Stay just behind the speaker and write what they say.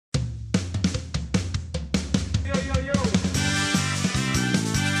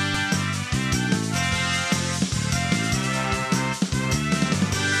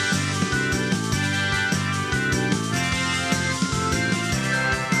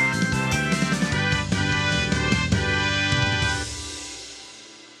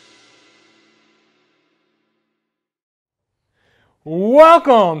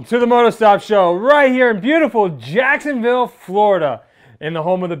Welcome to the Motostop Show right here in beautiful Jacksonville, Florida, in the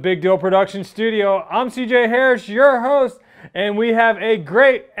home of the Big Deal Production Studio. I'm CJ Harris, your host, and we have a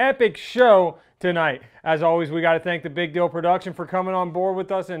great, epic show tonight. As always, we got to thank the Big Deal Production for coming on board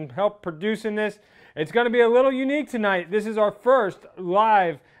with us and help producing this. It's going to be a little unique tonight. This is our first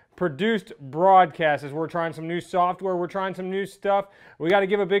live produced broadcast as we're trying some new software. We're trying some new stuff. We got to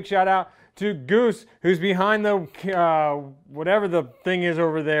give a big shout out to Goose, who's behind the whatever the thing is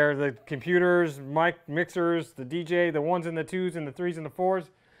over there, the computers, mic mixers, the DJ, the ones and the twos and the threes and the fours.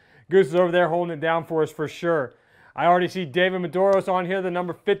 Goose is over there holding it down for us for sure. I already see David Maduros on here, the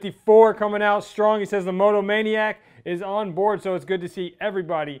number 54 coming out strong. He says the Moto Maniac is on board, so it's good to see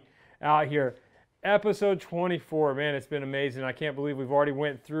everybody out here. Episode 24, man, it's been amazing. I can't believe we've already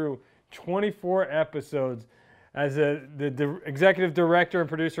went through 24 episodes. As the executive director and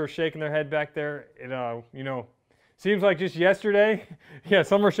producer are shaking their head back there, it seems like just yesterday. Yeah,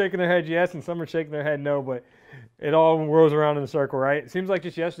 some are shaking their head yes, and some are shaking their head no, but it all whirls around in a circle, right? It seems like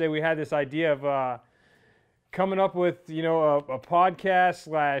just yesterday we had this idea of coming up with, a podcast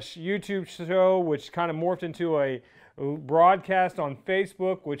slash YouTube show, which kind of morphed into a broadcast on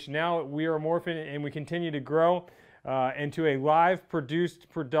Facebook, which now we are morphing and we continue to grow into a live produced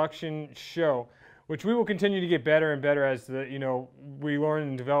production show, which we will continue to get better and better as we learn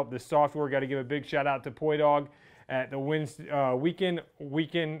and develop this software. Got to give a big shout out to Poi Dog at the Wednesday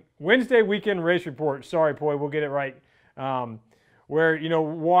weekend race report. Sorry, Poi, we'll get it right. Where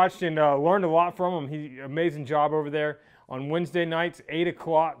watched and learned a lot from him. Amazing job over there. On Wednesday nights, 8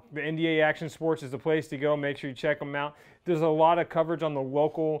 o'clock, the NDA Action Sports is the place to go. Make sure you check them out. There's a lot of coverage on the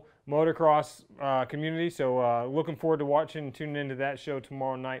local motocross community, so looking forward to watching and tuning into that show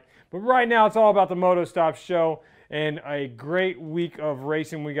tomorrow night. But right now, it's all about the Motostop Show and a great week of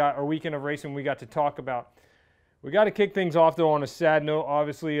racing weekend of racing we got to talk about. We got to kick things off, though, on a sad note.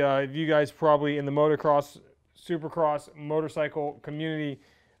 Obviously, you guys probably in the motocross, supercross, motorcycle community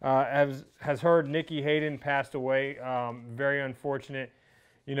has heard Nicky Hayden passed away. Very unfortunate.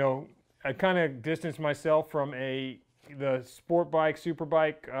 I kind of distanced myself from the sport bike,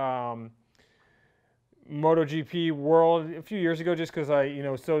 superbike, MotoGP world a few years ago, just because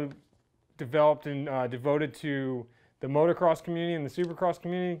I, so developed and devoted to the motocross community and the supercross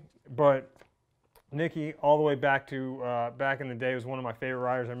community. But Nicky, all the way back to back in the day, was one of my favorite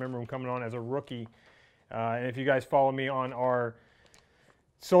riders. I remember him coming on as a rookie. And if you guys follow me on our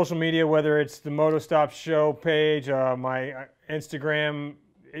social media, whether it's the Motostop Show page, my Instagram,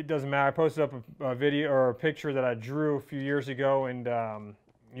 it doesn't matter. I posted up a video or a picture that I drew a few years ago, and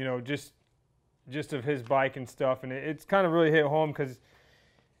just of his bike and stuff, and it's kind of really hit home because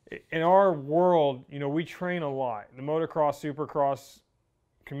in our world, we train a lot. The motocross, supercross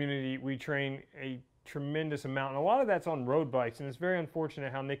community, we train a tremendous amount, and a lot of that's on road bikes, and it's very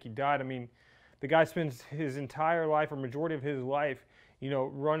unfortunate how Nicky died. I mean, the guy spends his entire life, or majority of his life,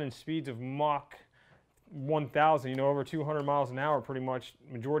 running speeds of Mach 1,000, over 200 miles an hour pretty much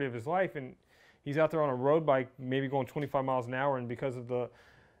majority of his life, and he's out there on a road bike maybe going 25 miles an hour, and because of the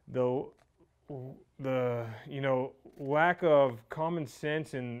lack of common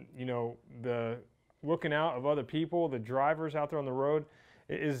sense and the looking out of other people, the drivers out there on the road,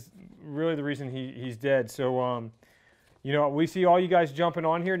 is really the reason he's dead. So we see all you guys jumping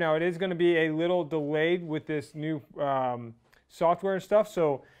on here. Now, it is going to be a little delayed with this new software and stuff,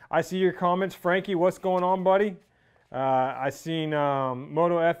 so I see your comments. Frankie, what's going on, buddy? I seen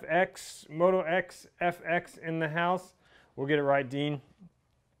Moto XFX in the house. We'll get it right, Dean.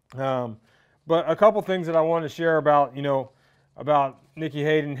 But a couple things that I wanted to share about, about Nicky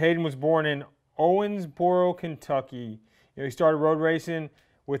Hayden. Hayden was born in Owensboro, Kentucky. He started road racing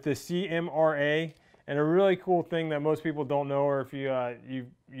with the CMRA, and a really cool thing that most people don't know, or if you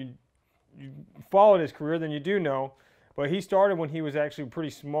followed his career, then you do know. But he started when he was actually pretty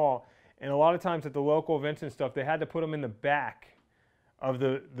small, and a lot of times at the local events and stuff, they had to put him in the back of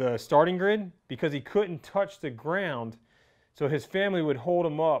the starting grid because he couldn't touch the ground, so his family would hold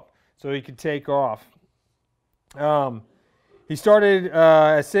him up so he could take off. He started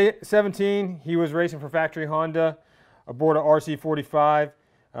at 17. He was racing for Factory Honda aboard a RC45.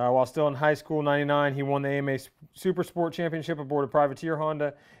 While still in high school, 99, he won the AMA Super Sport Championship aboard a Privateer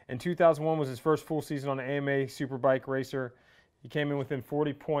Honda. And 2001 was his first full season on the AMA Superbike Racer. He came in within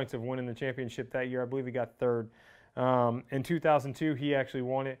 40 points of winning the championship that year. I believe he got third. In 2002, he actually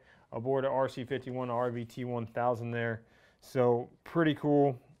won it aboard a RC51, RVT 1000 there. So pretty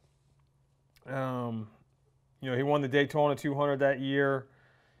cool. He won the Daytona 200 that year.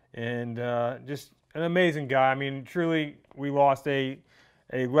 And just an amazing guy. I mean, truly, we lost a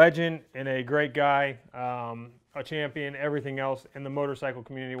legend and a great guy. a champion, everything else in the motorcycle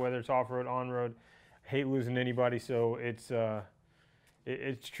community, whether it's off-road, on-road. Hate losing anybody, so it's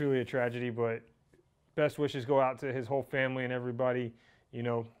truly a tragedy, but best wishes go out to his whole family and everybody, you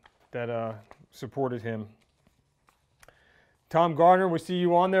know, that supported him. Tom Gardner, we see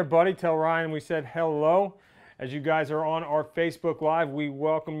you on there, buddy. Tell Ryan we said hello. As you guys are on our Facebook Live, we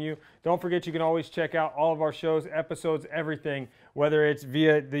welcome you. Don't forget, you can always check out all of our shows, episodes, everything, whether it's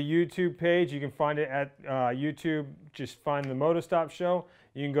via the YouTube page. You can find it at YouTube. Just find the Motostop Show.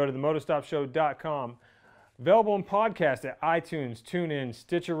 You can go to themotostopshow.com. Available in podcast at iTunes, TuneIn,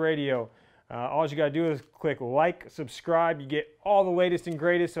 Stitcher Radio. All you got to do is click like, subscribe. You get all the latest and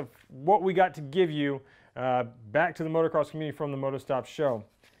greatest of what we got to give you back to the motocross community from the Motostop Show.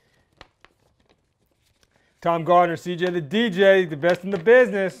 Tom Gardner, CJ the DJ, the best in the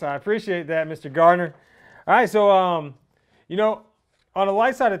business. I appreciate that, Mr. Gardner. All right, so, you know, on the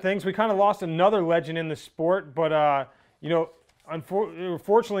light side of things, we kind of lost another legend in the sport, but, you know,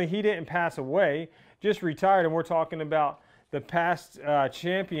 unfortunately, he didn't pass away, just retired, and we're talking about the past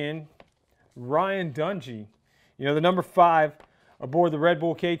champion, Ryan Dungey. You know, the number 5 aboard the Red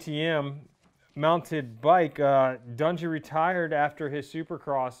Bull KTM mounted bike. Dungey retired after his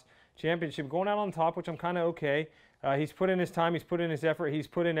Supercross championship, going out on top, which I'm kind of okay. He's put in his time, he's put in his effort, he's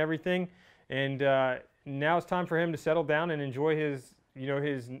put in everything, and now it's time for him to settle down and enjoy his, you know,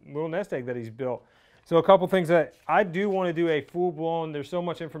 his little nest egg that he's built. So a couple things that I do want to do a full-blown, there's so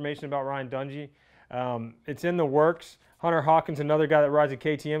much information about Ryan Dungey. It's in the works. Hunter Hawkins, another guy that rides a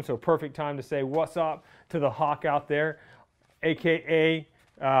KTM, so perfect time to say what's up to the Hawk out there, a.k.a.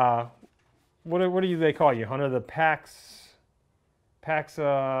 What do they call you, Hunter? The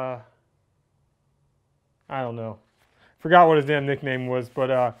I don't know. Forgot what his damn nickname was,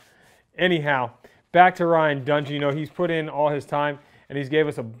 but anyhow, back to Ryan Dungey. You know, he's put in all his time, and he's gave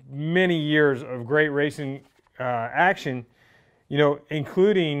us many years of great racing action, you know,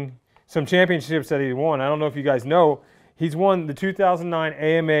 including some championships that he won. I don't know if you guys know, he's won the 2009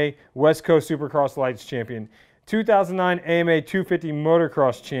 AMA West Coast Supercross Lights champion, 2009 AMA 250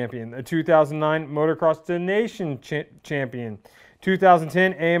 Motocross champion, the 2009 Motocross the Nation champion,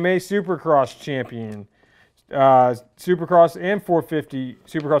 2010 AMA Supercross champion, Supercross and 450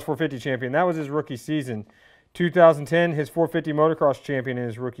 Supercross 450 champion. That was his rookie season. 2010 his 450 Motocross champion in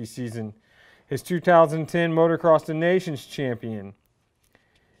his rookie season. His 2010 Motocross the Nations champion.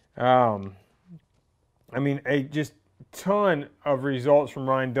 I mean, just ton of results from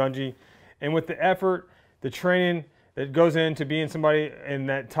Ryan Dungey, and with the effort, the training that goes into being somebody in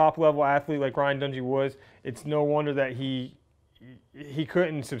that top level athlete like Ryan Dungey was, it's no wonder that he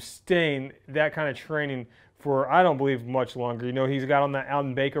couldn't sustain that kind of training for, I don't believe, much longer. You know, he's got on that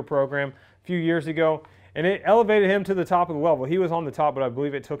Alden Baker program a few years ago, and it elevated him to the top of the level. He was on the top, but I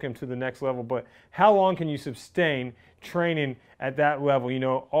believe it took him to the next level. But how long can you sustain training at that level? You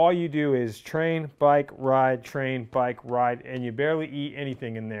know, all you do is train, bike, ride, and you barely eat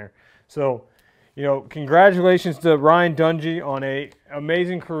anything in there. So, you know, congratulations to Ryan Dungey on an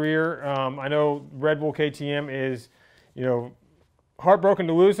amazing career. I know Red Bull KTM is, you know, heartbroken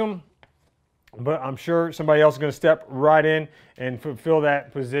to lose him, but I'm sure somebody else is going to step right in and fulfill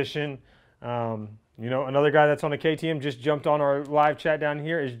that position. You know, another guy that's on the KTM just jumped on our live chat down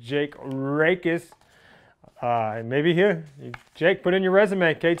here is Jake Rakes. Maybe here, Jake, put in your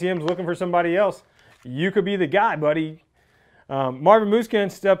resume. KTM's looking for somebody else. You could be the guy, buddy. Marvin Muskin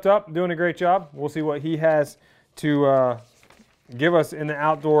stepped up, doing a great job. We'll see what he has to give us in the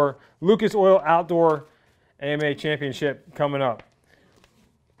outdoor, Lucas Oil Outdoor AMA Championship coming up.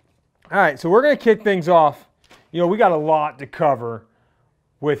 All right, so we're going to kick things off. You know, we got a lot to cover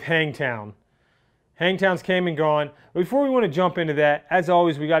with Hangtown. Hangtown's came and gone. Before we want to jump into that, as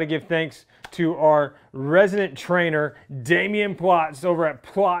always, we got to give thanks to our resident trainer, Damian Plotz, over at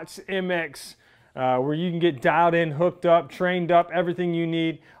Plotz MX, where you can get dialed in, hooked up, trained up, everything you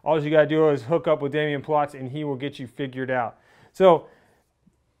need. All you got to do is hook up with Damian Plotz, and he will get you figured out. So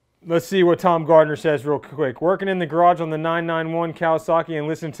let's see what Tom Gardner says real quick. Working in the garage on the 991 Kawasaki and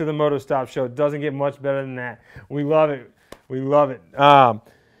listen to the Motostop Show. It doesn't get much better than that. We love it. We love it.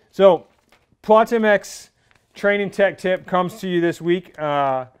 So Plotz MX training tech tip comes to you this week.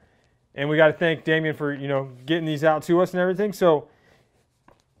 And we got to thank Damian for, you know, getting these out to us and everything. So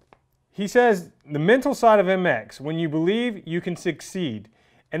he says the mental side of MX, when you believe you can succeed,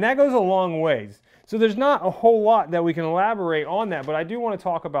 and that goes a long ways. So there's not a whole lot that we can elaborate on that, but I do want to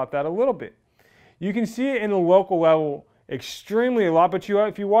talk about that a little bit. You can see it in the local level extremely a lot, but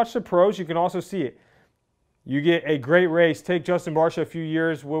if you watch the pros, you can also see it. You get a great race. Take Justin Barcia a few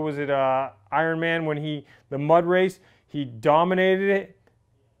years, what was it, Ironman, when the mud race, he dominated it.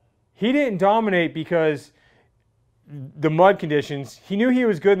 He didn't dominate because the mud conditions. He knew he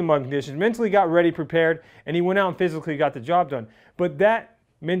was good in the mud conditions, mentally got ready, prepared, and he went out and physically got the job done. But that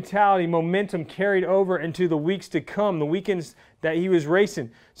mentality, momentum carried over into the weeks to come, the weekends that he was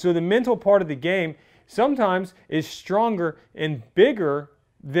racing. So the mental part of the game sometimes is stronger and bigger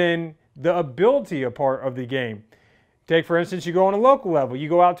than the ability part of the game. Take, for instance, you go on a local level. You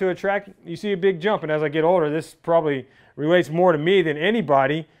go out to a track, you see a big jump, and as I get older, this probably relates more to me than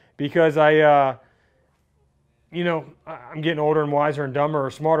anybody because I'm getting older and wiser and dumber or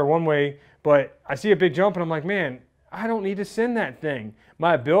smarter one way, but I see a big jump and I'm like, man, I don't need to send that thing.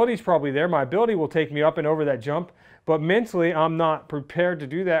 My ability's probably there. My ability will take me up and over that jump, but mentally I'm not prepared to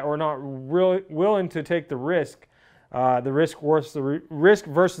do that or not really willing to take the risk. The risk versus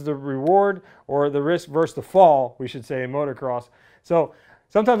the reward, or the risk versus the fall, we should say, in motocross. So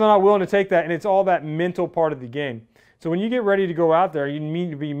sometimes I'm not willing to take that, and it's all that mental part of the game. So when you get ready to go out there, you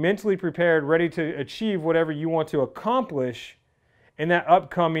need to be mentally prepared, ready to achieve whatever you want to accomplish in that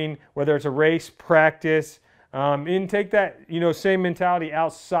upcoming, whether it's a race, practice, and take that same mentality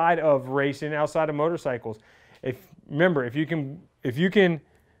outside of racing, outside of motorcycles. Remember, if you can,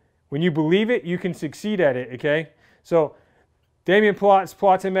 when you believe it, you can succeed at it. Okay. So Damian Plot's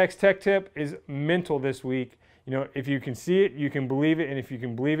MX Tech Tip is mental this week. If you can see it, you can believe it, and if you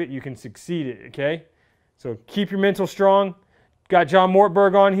can believe it, you can succeed it. Okay. So keep your mental strong. Got John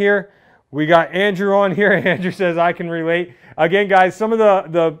Mortberg on here. We got Andrew on here. Andrew says, I can relate. Again, guys, some of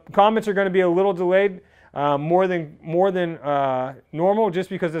the comments are going to be a little delayed, more than normal,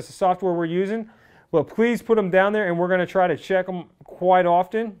 just because it's the software we're using. But please put them down there, and we're going to try to check them quite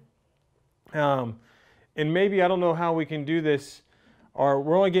often. And maybe, I don't know how we can do this, or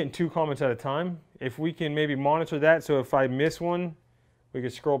we're only getting 2 comments at a time. If we can maybe monitor that, so if I miss one, we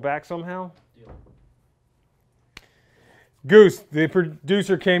could scroll back somehow. Goose, the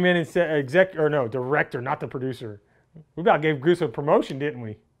producer, came in and said, director, not the producer. We about gave Goose a promotion, didn't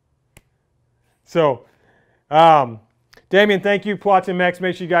we? So, Damian, thank you. Plots MX.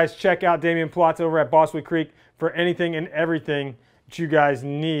 Make sure you guys check out Damian Plots over at Bosswood Creek for anything and everything that you guys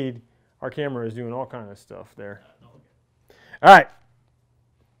need. Our camera is doing all kind of stuff there. All right.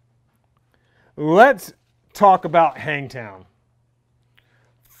 Let's talk about Hangtown.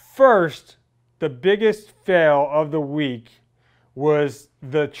 First, the biggest fail of the week was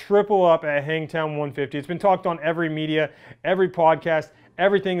the triple up at Hangtown 150. It's been talked on every media, every podcast,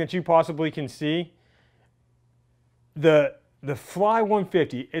 everything that you possibly can see. The fly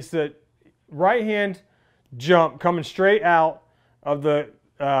 150, it's the right-hand jump coming straight out of the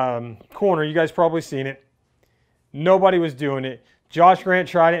corner. You guys probably seen it. Nobody was doing it. Josh Grant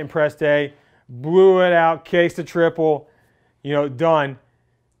tried it in press day, blew it out, cased the triple, done.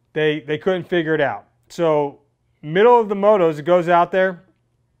 They couldn't figure it out. So middle of the motos, it goes out there.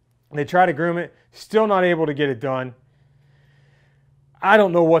 They try to groom it, still not able to get it done. I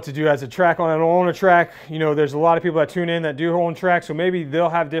don't know what to do as a track on. I don't own a track. There's a lot of people that tune in that do own tracks, so maybe they'll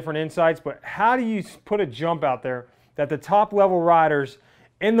have different insights. But how do you put a jump out there that the top level riders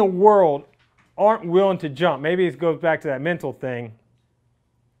in the world aren't willing to jump? Maybe it goes back to that mental thing.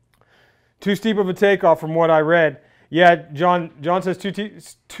 Too steep of a takeoff from what I read. Yeah, John says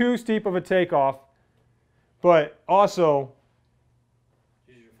too steep of a takeoff, but also,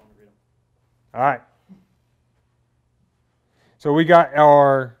 all right. So we got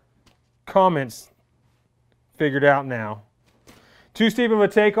our comments figured out now. Too steep of a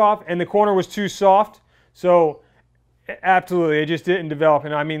takeoff, and the corner was too soft. So absolutely, it just didn't develop.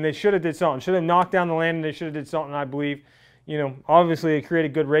 And I mean, they should have did something. Should have knocked down the landing. They should have did something, I believe. Obviously it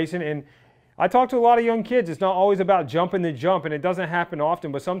created good racing. And I talk to a lot of young kids. It's not always about jumping the jump, and it doesn't happen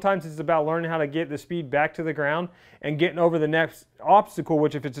often, but sometimes it's about learning how to get the speed back to the ground and getting over the next obstacle,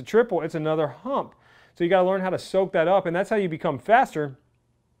 which if it's a triple, it's another hump. So you got to learn how to soak that up, and that's how you become faster.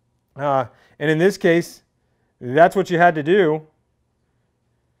 And in this case, that's what you had to do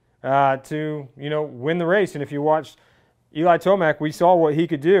to win the race. And if you watched Eli Tomac, we saw what he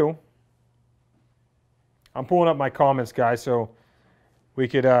could do. I'm pulling up my comments, guys, so we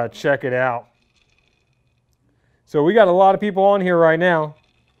could check it out. So we got a lot of people on here right now.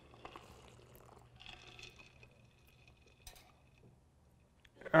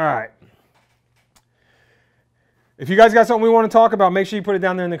 All right. If you guys got something we want to talk about, make sure you put it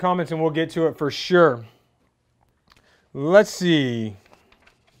down there in the comments and we'll get to it for sure. Let's see.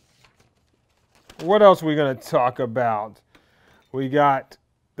 What else are we going to talk about? We got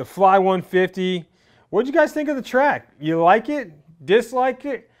the Fly 150. What did you guys think of the track? You like it? Dislike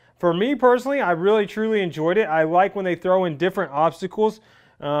it? For me personally, I really truly enjoyed it. I like when they throw in different obstacles.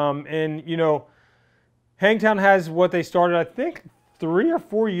 And Hangtown has what they started, I think 3 or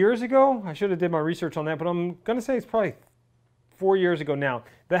 4 years ago. I should have did my research on that, but I'm going to say it's probably 4 years ago now.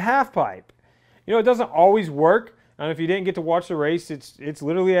 The half pipe. You know, it doesn't always work. And if you didn't get to watch the race, it's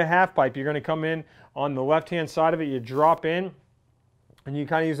literally a half pipe. You're going to come in on the left-hand side of it. You drop in, and you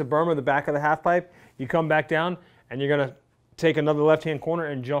kind of use the berm of the back of the half pipe. You come back down, and you're going to take another left-hand corner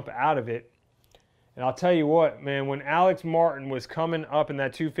and jump out of it. And I'll tell you what, man, when Alex Martin was coming up in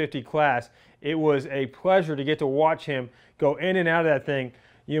that 250 class, it was a pleasure to get to watch him go in and out of that thing.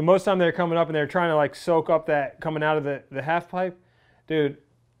 You know, most of the time they're coming up and they're trying to like soak up that coming out of the half pipe. Dude,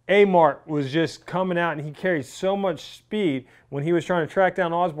 A-Mart was just coming out, and he carried so much speed when he was trying to track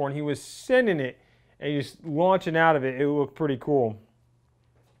down Osborne. He was sending it and just launching out of it. It looked pretty cool.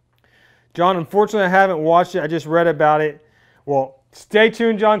 John, unfortunately, I haven't watched it. I just read about it. Well, stay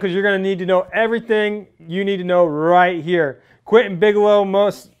tuned, John, because you're going to need to know everything you need to know right here. Quentin Bigelow,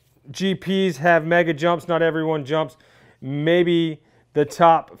 most GPs have mega jumps. Not everyone jumps. Maybe the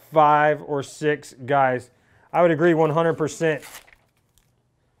top 5 or 6 guys. I would agree 100%.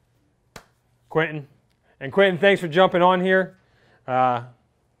 Quentin. And Quentin, thanks for jumping on here.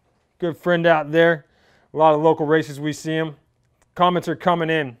 Good friend out there. A lot of local races we see him. Comments are coming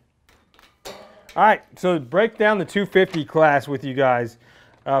in. All right, so break down the 250 class with you guys.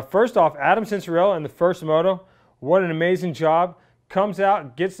 First off, Adam Cincerella in the first moto. What an amazing job. Comes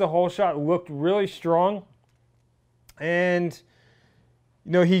out, gets the whole shot, looked really strong. And,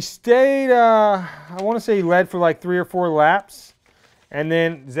 you know, he stayed, I want to say he led for like 3 or 4 laps. And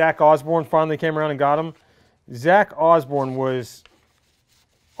then Zach Osborne finally came around and got him. Zach Osborne was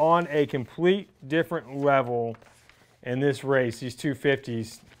on a complete different level in this race, these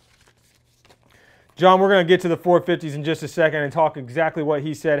 250s. John, we're going to get to the 450s in just a second and talk exactly what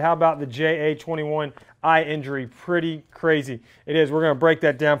he said. How about the JA21 eye injury? Pretty crazy. It is. We're going to break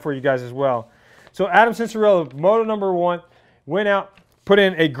that down for you guys as well. So Adam Cincerella, moto number 1, went out, put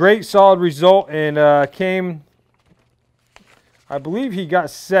in a great solid result, and came, I believe he got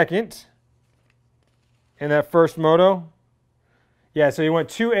second in that first moto. Yeah, so he went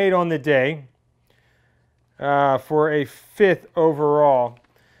 2.8 on the day for a 5th overall.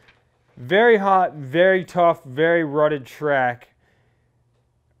 Very hot, very tough, very rutted track.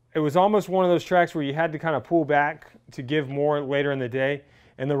 It was almost one of those tracks where you had to kind of pull back to give more later in the day.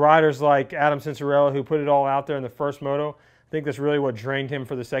 And the riders like Adam Cincerella, who put it all out there in the first moto, I think that's really what drained him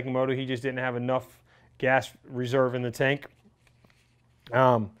for the second moto. He just didn't have enough gas reserve in the tank.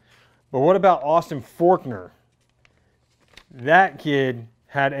 But what about Austin Forkner? That kid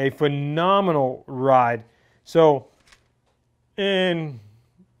had a phenomenal ride. So in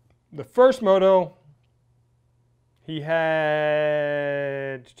the first moto, he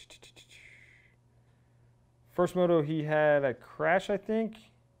had a crash, I think. I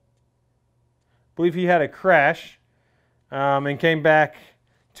believe he had a crash and came back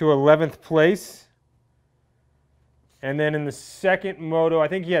to 11th place. And then in the second moto, I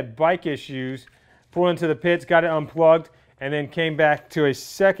think he had bike issues, pulled into the pits, got it unplugged, and then came back to a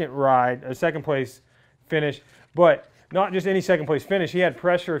second place finish. But not just any second place finish. He had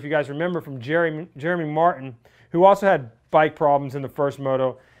pressure, if you guys remember, from Jeremy Martin, who also had bike problems in the first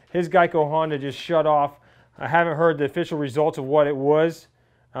moto. His Geico Honda just shut off. I haven't heard the official results of what it was.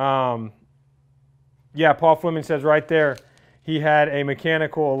 Yeah, Paul Fleming says right there he had a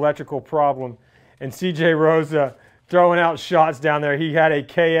mechanical electrical problem. And CJ Rosa throwing out shots down there. He had a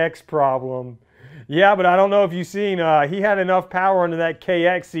KX problem. Yeah, but I don't know if you've seen, he had enough power under that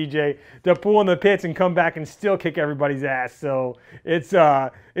KX, CJ, to pull in the pits and come back and still kick everybody's ass. So it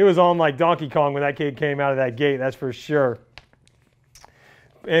was on like Donkey Kong when that kid came out of that gate, that's for sure.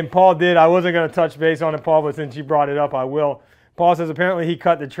 And Paul did, I wasn't going to touch base on it, Paul, but since you brought it up, I will. Paul says apparently he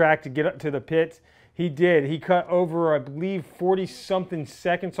cut the track to get up to the pits. He did. He cut over, I believe, 40-something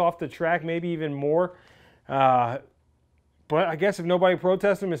seconds off the track, maybe even more. But I guess if nobody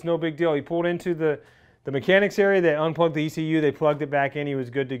protested him, it's no big deal. He pulled into the mechanics area. They unplugged the ECU. They plugged it back in. He was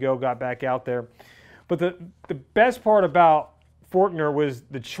good to go, got back out there. But the best part about Forkner was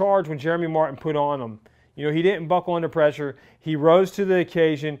the charge when Jeremy Martin put on him. You know, he didn't buckle under pressure. He rose to the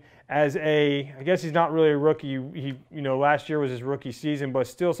occasion as I guess he's not really a rookie. You know, last year was his rookie season, but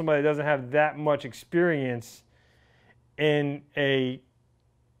still somebody that doesn't have that much experience in the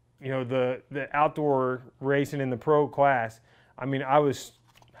outdoor racing in the pro class. I mean, I was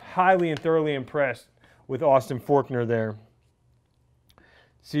highly and thoroughly impressed with Austin Forkner there.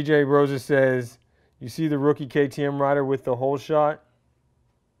 CJ Rosa says, you see the rookie KTM rider with the hole shot?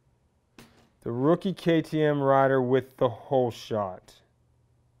 The rookie KTM rider with the hole shot.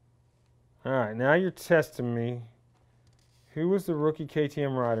 All right, now you're testing me. Who was the rookie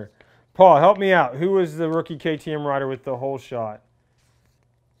KTM rider? Paul, help me out. Who was the rookie KTM rider with the hole shot?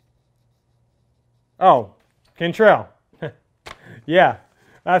 Oh, Cantrell. Yeah,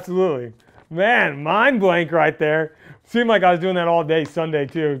 absolutely. Man, mind blank right there. Seemed like I was doing that all day Sunday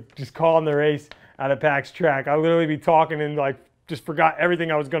too, just calling the race at a PAX track. I literally be talking and like just forgot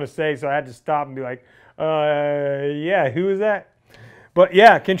everything I was going to say, so I had to stop and be like, yeah, who is that? But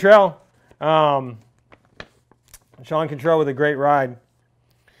yeah, Cantrell. Sean Cantrell with a great ride.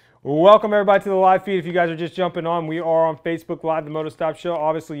 Welcome everybody to the live feed. If you guys are just jumping on, we are on Facebook Live, the Motostop Show.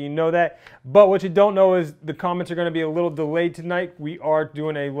 Obviously, you know that. But what you don't know is the comments are going to be a little delayed tonight. We are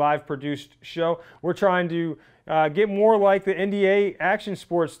doing a live produced show. We're trying to get more like the NDA Action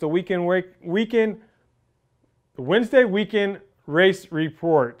Sports, the Wednesday weekend race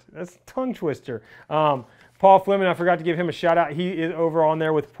report. That's a tongue twister. Paul Fleming, I forgot to give him a shout out. He is over on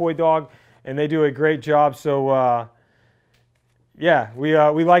there with Poi Dog, and they do a great job. So, yeah, we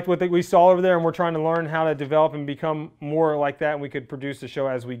liked what we saw over there, and we're trying to learn how to develop and become more like that, and we could produce the show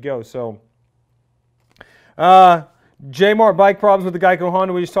as we go. So, J-Mart bike problems with the Geico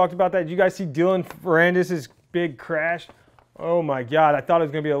Honda. We just talked about that. Did you guys see Dylan Ferrandis' big crash? Oh, my God. I thought it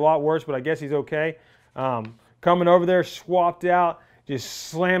was going to be a lot worse, but I guess he's okay. Coming over there, swapped out, just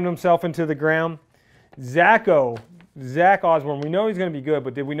slammed himself into the ground. Zach Osborne, we know he's going to be good,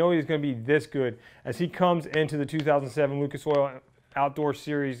 but did we know he's going to be this good as he comes into the 2007 Lucas Oil Outdoor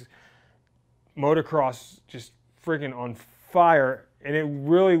Series motocross just freaking on fire? And it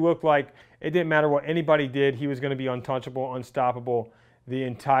really looked like it didn't matter what anybody did. He was going to be untouchable, unstoppable the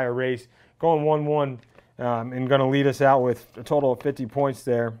entire race. Going 1-1 and going to lead us out with a total of 50 points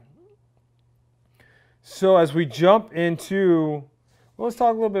there. So as we jump into, well, let's talk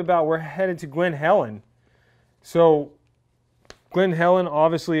a little bit about, we're headed to Glen Helen. So Glen Helen,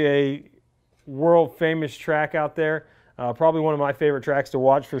 obviously a world famous track out there. Probably one of my favorite tracks to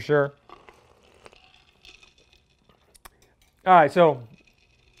watch for sure. All right, so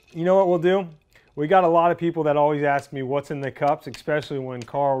you know what we'll do? We got a lot of people that always ask me what's in the cups, especially when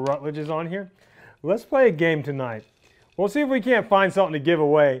Carl Rutledge is on here. Let's play a game tonight. We'll see if we can't find something to give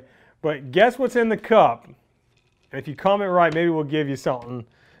away. But guess what's in the cup? And if you comment right, maybe we'll give you something.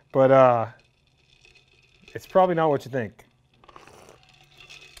 But it's probably not what you think.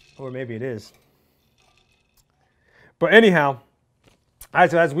 Or maybe it is. But anyhow, all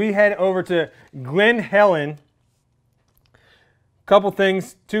right, so as we head over to Glen Helen, couple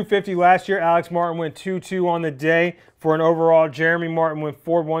things. 250 last year. Alex Martin went 2-2 on the day for an overall. Jeremy Martin went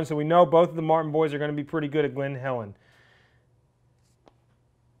 4-1. So we know both of the Martin boys are going to be pretty good at Glen Helen.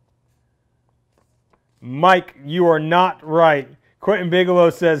 Mike, you are not right. Quentin Bigelow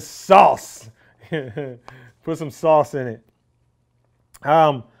says sauce. Put some sauce in it.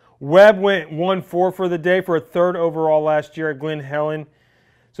 Webb went 1-4 for the day for a third overall last year at Glen Helen.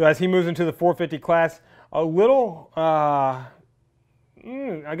 So as he moves into the 450 class, a little, I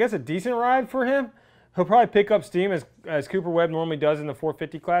guess a decent ride for him. He'll probably pick up steam as Cooper Webb normally does in the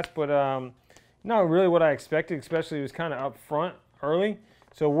 450 class, but not really what I expected, especially he was kind of up front early.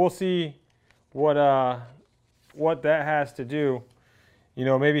 So we'll see what that has to do. You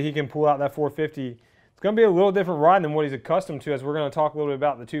know, maybe he can pull out that 450. It's going to be a little different ride than what he's accustomed to, as we're going to talk a little bit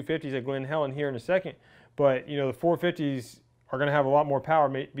about the 250s at Glen Helen here in a second. But, you know, the 450s are going to have a lot more power,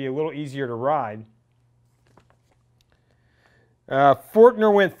 may be a little easier to ride.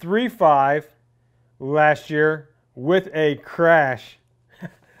 Fortner went 3-5 last year with a crash.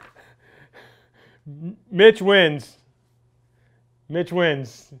 Mitch wins. Mitch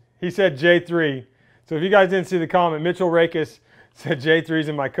wins. He said J3. So if you guys didn't see the comment, Mitchell Rakes said J3's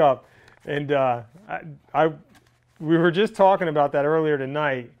in my cup. And we were just talking about that earlier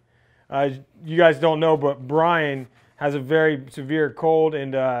tonight. You guys don't know, but Brian has a very severe cold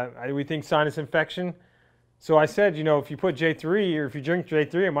and we think sinus infection. So I said, you know, if you put J3 or if you drink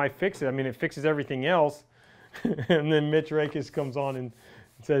J3, it might fix it. I mean, it fixes everything else. And then Mitch Rakes comes on and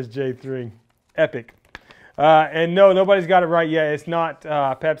says J3. Epic. And no, nobody's got it right yet. It's not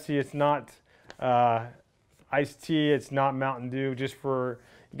Pepsi. It's not iced tea. It's not Mountain Dew. Just for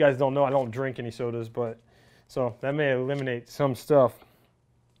you guys don't know, I don't drink any sodas, but so that may eliminate some stuff.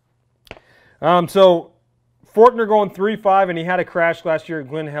 So Fortner going 3-5, and he had a crash last year at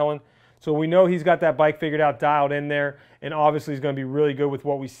Glen Helen. So we know he's got that bike figured out, dialed in there, and obviously he's going to be really good with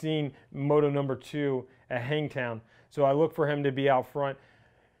what we've seen Moto number 2 at Hangtown. So I look for him to be out front.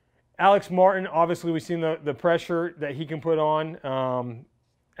 Alex Martin, obviously we've seen the pressure that he can put on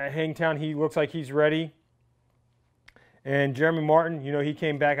at Hangtown. He looks like he's ready. And Jeremy Martin, you know, he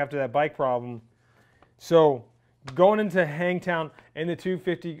came back after that bike problem. So going into Hangtown in the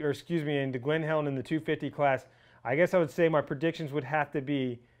 250, or excuse me, into Glen Helen in the 250 class, I guess I would say my predictions would have to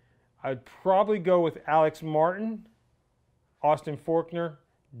be, I'd probably go with Alex Martin, Austin Forkner,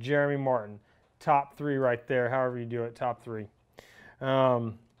 Jeremy Martin. top 3 right there, however you do it, top 3.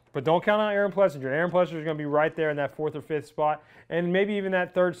 But don't count on Aaron Plessinger. Aaron Plessinger is going to be right there in that 4th or 5th spot, and maybe even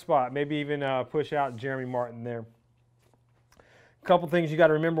that 3rd spot. Maybe even push out Jeremy Martin there. A couple things you got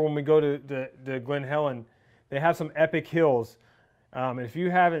to remember when we go to Glen Helen. They have some epic hills. And if you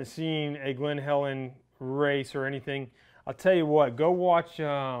haven't seen a Glen Helen race or anything, I'll tell you what. Go watch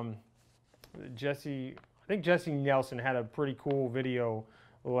Jesse. I think Jesse Nelson had a pretty cool video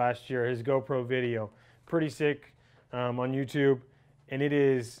last year. His GoPro video, pretty sick, on YouTube. And it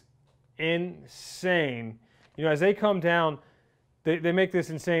is insane. You know, as they come down, they make this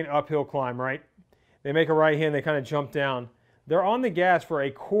insane uphill climb, right? They make a right hand, they kind of jump down. They're on the gas for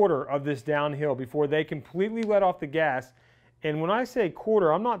a quarter of this downhill before they completely let off the gas. And when I say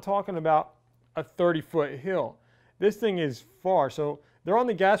quarter, I'm not talking about a 30-foot hill. This thing is far. So they're on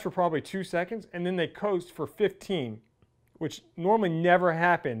the gas for probably 2 seconds, and then they coast for 15, which normally never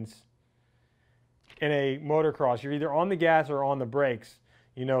happens in a motocross. You're either on the gas or on the brakes,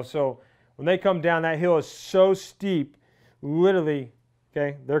 you know. So when they come down, that hill is so steep, literally,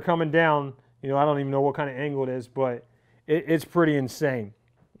 okay, they're coming down, you know, I don't even know what kind of angle it is, but it's pretty insane.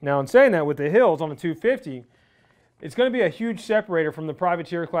 Now, in saying that, with the hills on the 250, it's going to be a huge separator from the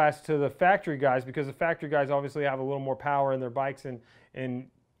privateer class to the factory guys, because the factory guys obviously have a little more power in their bikes and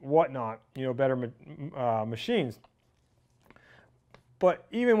whatnot, you know, better machines. But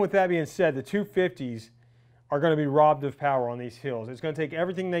even with that being said, the 250s are going to be robbed of power on these hills. It's going to take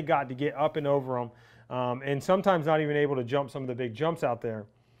everything they got to get up and over them, and sometimes not even able to jump some of the big jumps out there.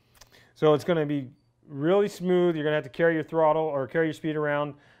 So it's going to be really smooth. You're going to have to carry your throttle or carry your speed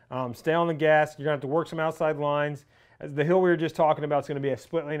around, stay on the gas. You're going to have to work some outside lines. As the hill we were just talking about is going to be a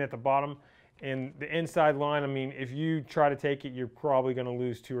split lane at the bottom. And the inside line, I mean, if you try to take it, you're probably going to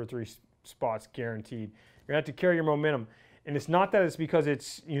lose 2 or 3 spots guaranteed. You're going to have to carry your momentum. And it's not that it's because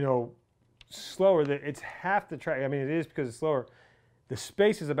it's, you know, slower, that it's half the track. I mean, it is because it's slower. The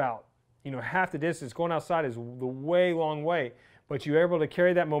space is about, you know, half the distance. Going outside is the way long way. But you're able to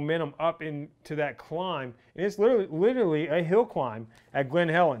carry that momentum up into that climb. And it's literally a hill climb at Glen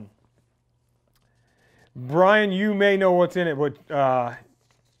Helen. Brian, you may know what's in it, but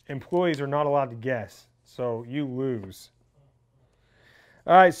employees are not allowed to guess. So you lose.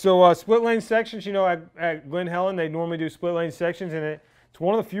 All right, so split lane sections, you know, at Glen Helen, they normally do split lane sections, and it's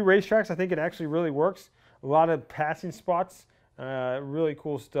one of the few racetracks I think it actually really works. A lot of passing spots, really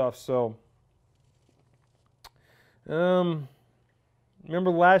cool stuff. So, remember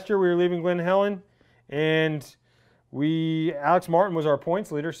last year we were leaving Glen Helen, and Alex Martin was our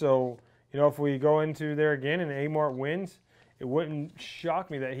points leader. So, you know, if we go into there again and A-Mart wins, it wouldn't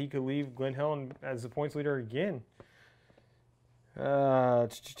shock me that he could leave Glen Helen as the points leader again. Yeah,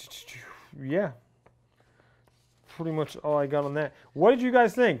 pretty much all I got on that. What did you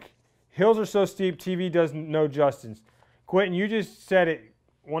guys think? Hills are so steep, TV does no justice. Quentin, you just said it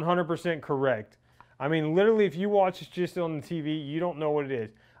 100% correct. I mean, literally, if you watch it just on the TV, you don't know what it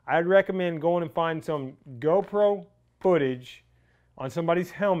is. I'd recommend going and find some GoPro footage on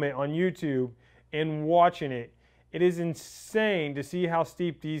somebody's helmet on YouTube and watching it. It is insane to see how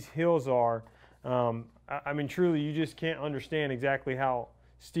steep these hills are. I mean, truly, you just can't understand exactly how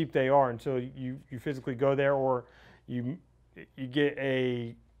steep they are until you physically go there, or you get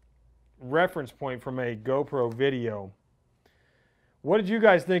a reference point from a GoPro video. What did you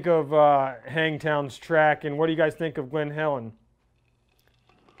guys think of Hangtown's track, and what do you guys think of Glen Helen?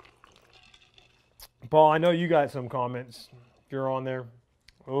 Paul, I know you got some comments if you're on there.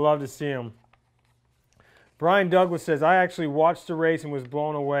 I'd love to see them. Brian Douglas says, I actually watched the race and was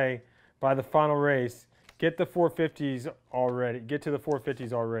blown away by the final race. Get the 450s already. Get to the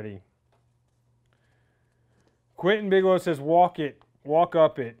 450s already. Quentin Bigelow says, walk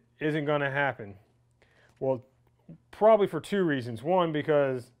up it. Isn't going to happen. Well, probably for 2 reasons. One,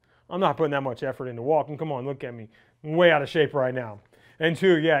 because I'm not putting that much effort into walking. Come on, look at me. I'm way out of shape right now. And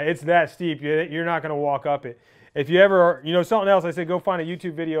 2, yeah, it's that steep. You're not going to walk up it. If you ever, you know, something else, I said go find a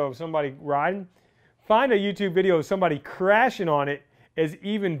YouTube video of somebody riding. Find a YouTube video of somebody crashing on it is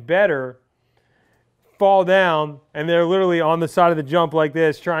even better. Fall down, and they're literally on the side of the jump like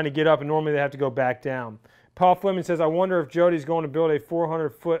this, trying to get up, and normally they have to go back down. Paul Fleming says, I wonder if Jody's going to build a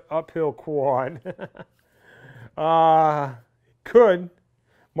 400-foot uphill quad. Could.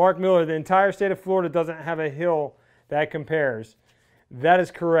 Mark Miller, the entire state of Florida doesn't have a hill that compares. That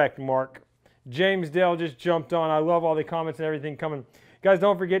is correct, Mark. James Dale just jumped on. I love all the comments and everything coming. Guys,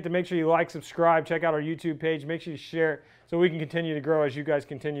 don't forget to make sure you like, subscribe, check out our YouTube page. Make sure you share it so we can continue to grow as you guys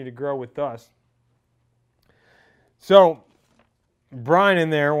continue to grow with us. So, Brian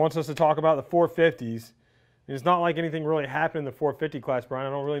in there wants us to talk about the 450s. It's not like anything really happened in the 450 class, Brian. I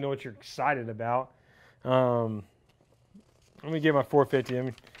don't really know what you're excited about. Let me get my 450. I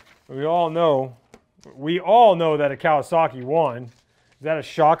mean, we all know that a Kawasaki won. Is that a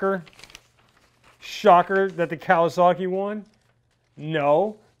shocker? Shocker that the Kawasaki won?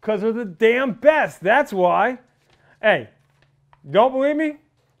 No, because they're the damn best. That's why. Hey, don't believe me?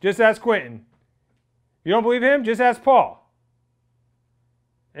 Just ask Quentin. You don't believe him? Just ask Paul.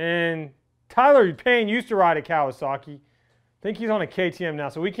 And Tyler Payne used to ride a Kawasaki. I think he's on a KTM now,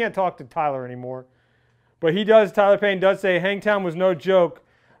 so we can't talk to Tyler anymore. But Tyler Payne does say Hangtown was no joke.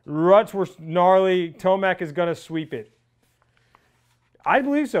 Ruts were gnarly. Tomac is going to sweep it. I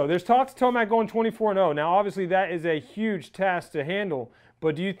believe so. There's talks of Tomac going 24-0. Now, obviously, that is a huge task to handle.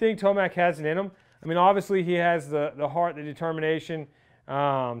 But do you think Tomac has it in him? I mean, obviously, he has the heart, the determination.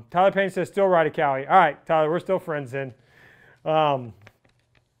 Tyler Payne says still ride a Cowie. All right, Tyler, we're still friends then.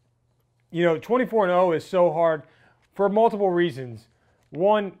 24-0 is so hard for multiple reasons.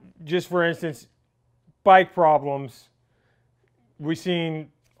 One, just for instance, bike problems. We've seen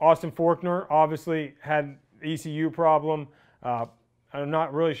Austin Faulkner obviously had ECU problem. I'm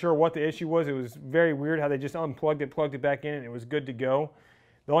not really sure what the issue was. It was very weird how they just unplugged it, plugged it back in, and it was good to go.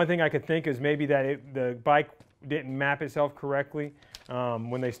 The only thing I could think is maybe that the bike didn't map itself correctly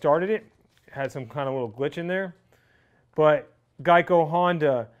when they started it. It had some kind of little glitch in there. But Geico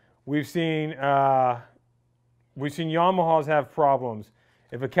Honda, we've seen Yamahas have problems.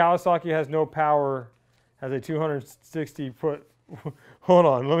 If a Kawasaki has no power, has a 260-foot... Hold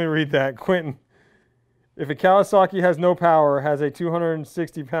on, let me read that. Quentin. If a Kawasaki has no power, has a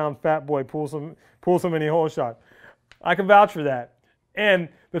 260-pound fat boy pulls him in a hole shot. I can vouch for that. And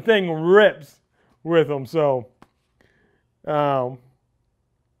the thing rips with them. So,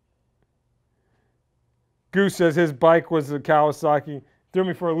 Goose says his bike was a Kawasaki. Threw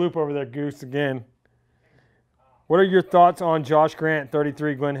me for a loop over there, Goose, again. What are your thoughts on Josh Grant,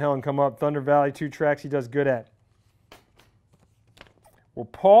 33, Glen Helen, come up? Thunder Valley, 2 tracks he does good at. Well,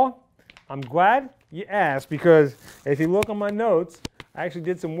 Paul, I'm glad you asked, because if you look on my notes, I actually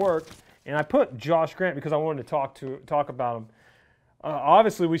did some work, and I put Josh Grant because I wanted to talk about him.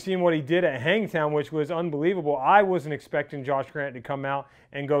 Obviously, we've seen what he did at Hangtown, which was unbelievable. I wasn't expecting Josh Grant to come out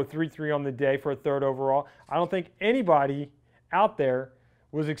and go 3-3 on the day for a 3rd overall. I don't think anybody out there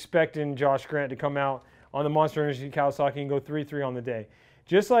was expecting Josh Grant to come out on the Monster Energy Kawasaki and go 3-3 on the day.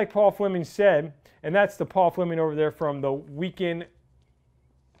 Just like Paul Fleming said, and that's the Paul Fleming over there from the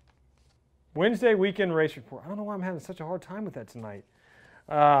Wednesday weekend race report. I don't know why I'm having such a hard time with that tonight.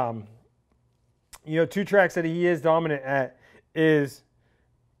 2 tracks that he is dominant at is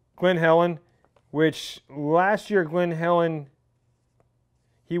Glen Helen, which last year Glen Helen,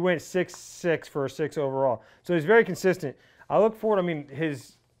 he went 6-6 for a 6 overall. So he's very consistent. I look forward, I mean,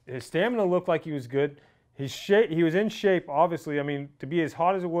 his stamina looked like he was good. His shape, he was in shape, obviously. I mean, to be as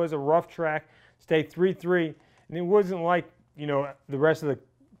hot as it was, a rough track, stay 3-3, and it wasn't like, the rest of the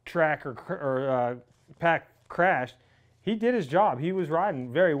track or pack crashed. He did his job. He was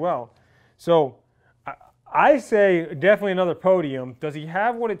riding very well. So I say definitely another podium. Does he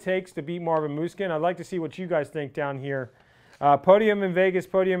have what it takes to beat Marvin Musquin? I'd like to see what you guys think down here. Podium in Vegas,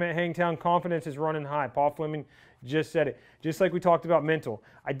 podium at Hangtown. Confidence is running high. Paul Fleming just said it. Just like we talked about mental.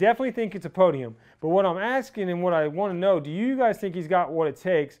 I definitely think it's a podium. But what I'm asking and what I want to know, do you guys think he's got what it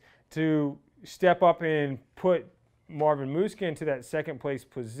takes to step up and put Marvin Musquin to that 2nd place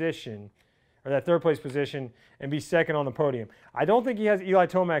position, or that 3rd place position, and be 2nd on the podium? I don't think he has Eli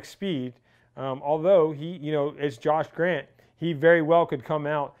Tomac's speed, although he, it's Josh Grant. He very well could come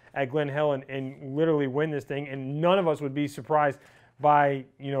out at Glen Helen and literally win this thing, and none of us would be surprised by,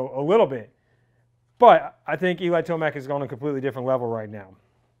 a little bit. But I think Eli Tomac is on a completely different level right now.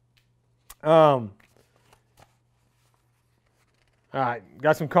 All right,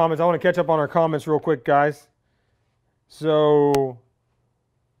 got some comments. I want to catch up on our comments real quick, guys. So,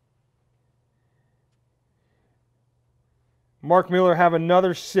 Mark Miller, have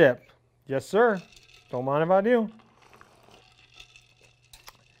another sip. Yes, sir. Don't mind if I do.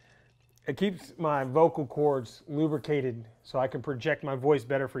 It keeps my vocal cords lubricated so I can project my voice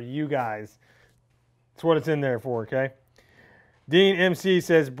better for you guys. That's what it's in there for, okay? Dean MC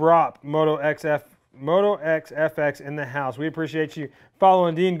says, Brop, Moto XFX in the house. We appreciate you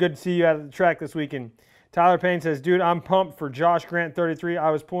following, Dean. Good to see you out at the track this weekend. Tyler Payne says, dude, I'm pumped for Josh Grant 33. I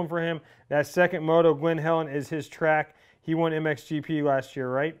was pulling for him. That 2nd moto, Glen Helen, is his track. He won MXGP last year,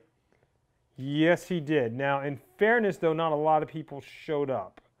 right? Yes, he did. Now, in fairness, though, not a lot of people showed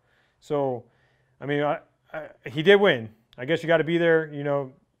up. So, I mean, he did win. I guess you got to be there,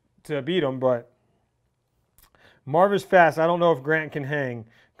 to beat him. But Marvin's fast. I don't know if Grant can hang.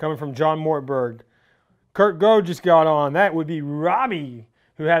 Coming from John Mortberg. Kurt Go just got on. That would be Robbie,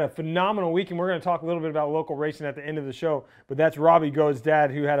 who had a phenomenal weekend. We're going to talk a little bit about local racing at the end of the show, but that's Robbie Go's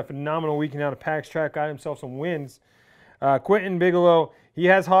dad, who had a phenomenal weekend out of Pax Track, got himself some wins. Quentin Bigelow, he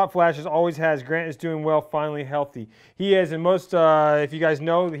has hot flashes, always has. Grant is doing well, finally healthy. He is, and most, if you guys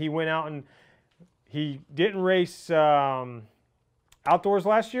know, he went out and he didn't race outdoors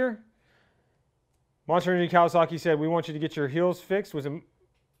last year. Monster Energy Kawasaki said, we want you to get your heels fixed. Was it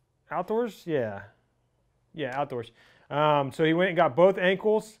outdoors? Yeah, outdoors. So he went and got both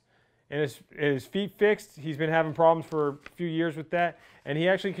ankles and his feet fixed. He's been having problems for a few years with that. And he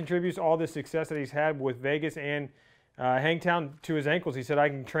actually contributes all the success that he's had with Vegas and Hangtown to his ankles. He said, I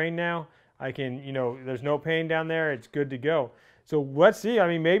can train now. I can, there's no pain down there. It's good to go. So let's see. I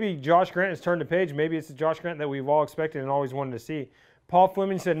mean, maybe Josh Grant has turned the page. Maybe it's the Josh Grant that we've all expected and always wanted to see. Paul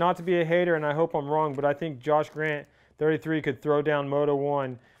Fleming said, not to be a hater, and I hope I'm wrong, but I think Josh Grant, 33, could throw down Moto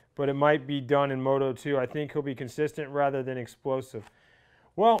 1, but it might be done in Moto 2. I think he'll be consistent rather than explosive.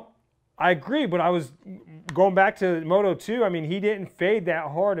 Well, I agree, but I was going back to Moto 2. I mean, he didn't fade that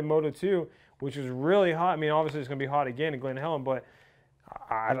hard in Moto 2, which was really hot. I mean, obviously it's going to be hot again in Glen Helen, but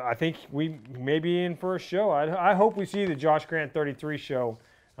I think we may be in for a show. I hope we see the Josh Grant 33 show.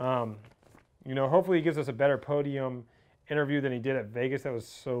 Hopefully he gives us a better podium interview than he did at Vegas. That was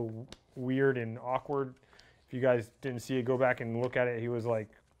so weird and awkward. If you guys didn't see it, go back and look at it. He was like,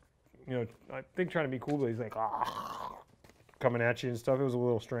 I think trying to be cool, but he's like, coming at you and stuff. It was a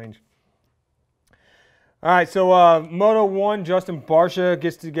little strange. All right, so Moto 1, Justin Barcia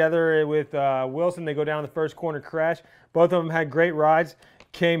gets together with Wilson. They go down the first corner crash. Both of them had great rides,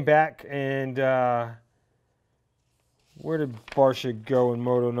 came back, and where did Barcia go in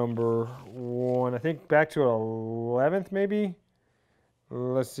Moto number 1? I think back to 11th maybe?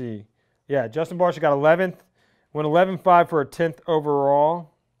 Let's see. Yeah, Justin Barcia got 11th, went 11.5 for a 10th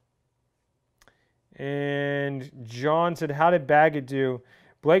overall. And John said, how did Baggett do?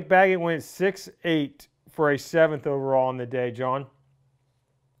 Blake Baggett went 6.8 for a 7th overall on the day, John.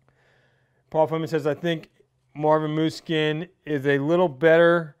 Paul Fleming says, I think Marvin Mooskin is a little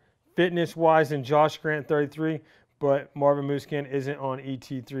better fitness-wise than Josh Grant 33, but Marvin Mooskin isn't on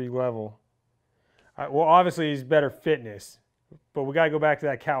ET3 level. Well, obviously he's better fitness, but we got to go back to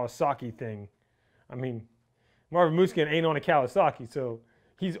that Kawasaki thing. I mean, Marvin Mooskin ain't on a Kawasaki, so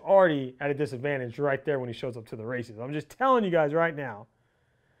he's already at a disadvantage right there when he shows up to the races. I'm just telling you guys right now.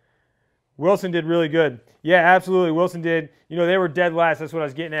 Wilson did really good. Yeah, absolutely. Wilson did. They were dead last. That's what I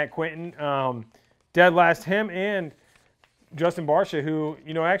was getting at, Quentin. Dead last, him and Justin Barcia, who,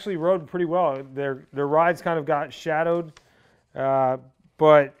 actually rode pretty well. Their rides kind of got shadowed.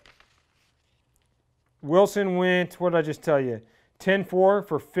 But Wilson went, what did I just tell you? 10.4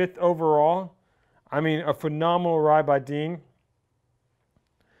 for 5th overall. I mean, a phenomenal ride by Dean.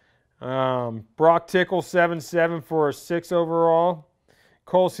 Brock Tickle, 7.7 for a 6th overall.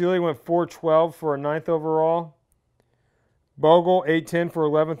 Cole Seeley went 4.12 for a 9th overall. Bogle, 8.10 for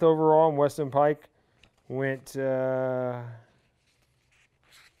 11th overall. And Weston Pike went, let's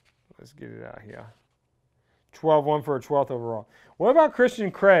get it out here, 12.1 for a 12th overall. What about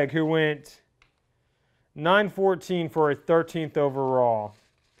Christian Craig, who went 9.14 for a 13th overall?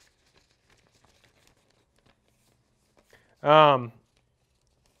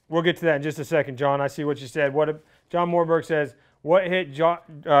 We'll get to that in just a second, John. I see what you said. John Moorberg says, what hit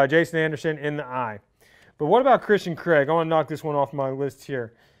Jason Anderson in the eye? But what about Christian Craig? I want to knock this one off my list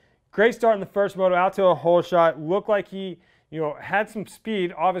here. Great start in the first moto, out to a hole shot. Looked like he, had some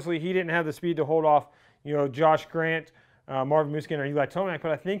speed. Obviously, he didn't have the speed to hold off, Josh Grant, Marvin Mooskin, or Eli Tomac.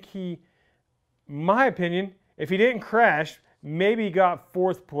 But I think my opinion, if he didn't crash, maybe he got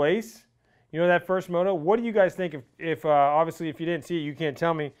 4th place. That first moto. What do you guys think if obviously, if you didn't see it, you can't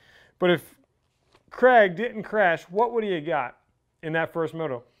tell me. But if Craig didn't crash, what would he have got in that first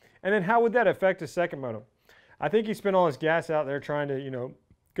moto? And then how would that affect his second moto? I think he spent all his gas out there trying to,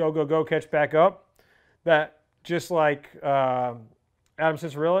 go, catch back up. That just like Adam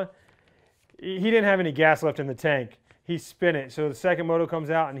Cicerilla, he didn't have any gas left in the tank. He spin it. So the second moto comes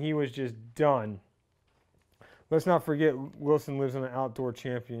out and he was just done. Let's not forget Wilson lives on an outdoor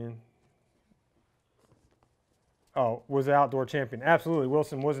champion. Oh, was an outdoor champion. Absolutely.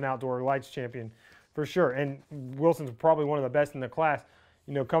 Wilson was an outdoor lights champion for sure. And Wilson's probably one of the best in the class.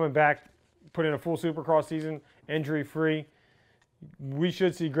 Coming back, put in a full Supercross season, injury-free. We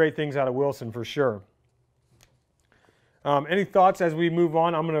should see great things out of Wilson for sure. Any thoughts as we move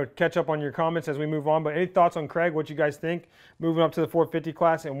on? I'm going to catch up on your comments as we move on. But any thoughts on Craig, what you guys think, moving up to the 450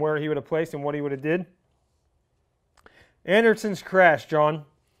 class and where he would have placed and what he would have did? Anderson's crash, John.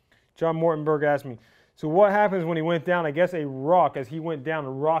 John Mortenberg asked me. So what happens when he went down? I guess a rock, as he went down,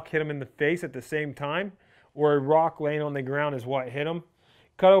 a rock hit him in the face at the same time, or a rock laying on the ground is what hit him.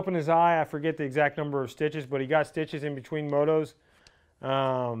 Cut open his eye. I forget the exact number of stitches, but he got stitches in between motos.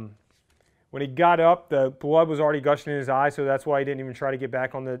 When he got up, the blood was already gushing in his eye, so that's why he didn't even try to get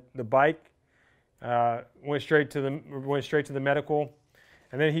back on the bike. Went straight to the medical,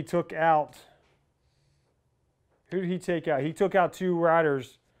 and then he took out. Who did he take out? He took out 2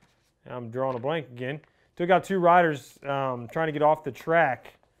 riders. I'm drawing a blank again. Took out 2 riders trying to get off the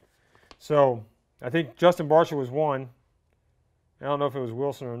track. So I think Justin Barcia was one. I don't know if it was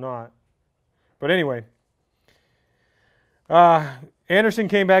Wilson or not. But anyway, Anderson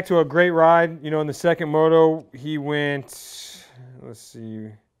came back to a great ride. You know, in the second moto, he went, let's see.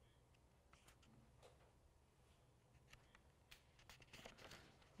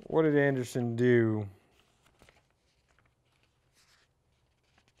 What did Anderson do?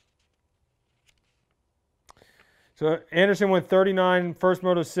 So Anderson went 39, first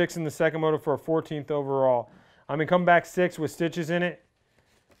moto 6 in the second moto for a 14th overall. I mean, come back 6 with stitches in it.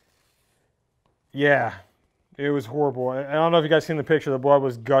 Yeah, it was horrible. I don't know if you guys seen the picture. The blood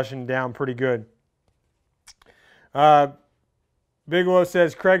was gushing down pretty good. Bigelow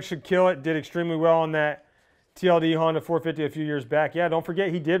says Craig should kill it. Did extremely well on that TLD Honda 450 a few years back. Yeah, don't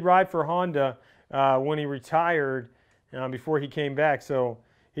forget he did ride for Honda when he retired before he came back. So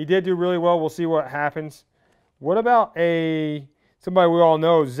he did do really well. We'll see what happens. What about somebody we all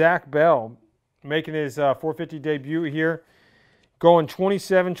know, Zach Bell, making his 450 debut here, going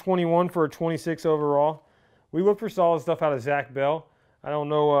 27-21 for a 26 overall. We look for solid stuff out of Zach Bell. I don't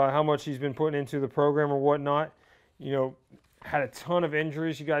know how much he's been putting into the program or whatnot. You know, had a ton of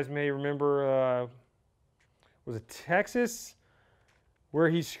injuries. You guys may remember, was it Texas, where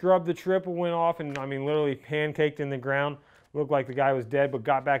he scrubbed the triple, went off, and I mean literally pancaked in the ground. Looked like the guy was dead, but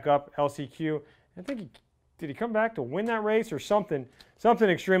got back up, LCQ. I think did he come back to win that race or something? Something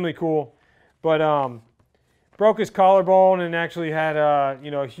extremely cool. But broke his collarbone and actually had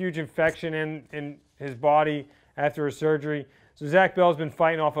you know, a huge infection in his body after his surgery. So Zach Bell's been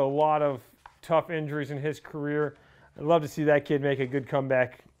fighting off a lot of tough injuries in his career. I'd love to see that kid make a good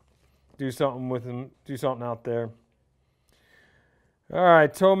comeback, do something with him, do something out there. All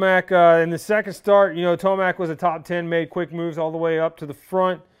right, Tomac in the second start, you know, Tomac was a top 10, made quick moves all the way up to the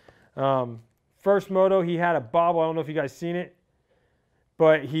front. First moto, he had a bobble. I don't know if you guys seen it,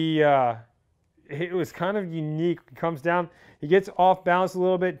 but it was kind of unique. He comes down, he gets off balance a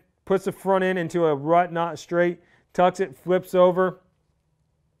little bit, puts the front end into a rut, not straight, tucks it, flips over,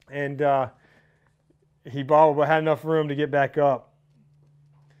 and he bobbled but had enough room to get back up.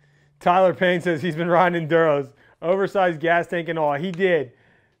 Tyler Payne says he's been riding enduros, oversized gas tank and all. He did.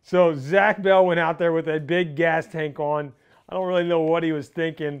 So Zach Bell went out there with a big gas tank on. I don't really know what he was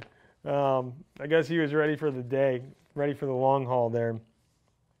thinking. I guess he was ready for the day, ready for the long haul there.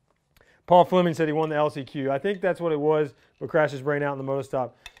 Paul Fleming said he won the LCQ. I think that's what it was, but crashed his brain out in the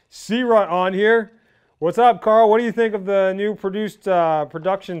Motostop. C-Rut on here. What's up, Carl? What do you think of the new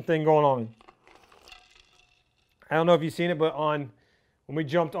production thing going on? I don't know if you've seen it, but when we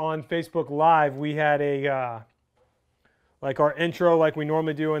jumped on Facebook Live, we had a like our intro like we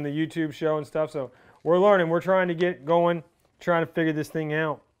normally do in the YouTube show and stuff. So we're learning. We're trying to get going, trying to figure this thing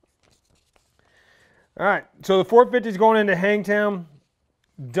out. All right, so the 450 is going into Hangtown.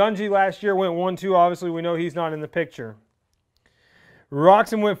 Dungy last year went 1-2. Obviously, we know he's not in the picture.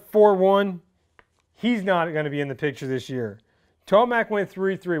 Roxon went 4-1. He's not going to be in the picture this year. Tomac went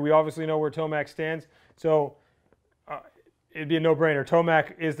 3-3. We obviously know where Tomac stands, so it'd be a no-brainer.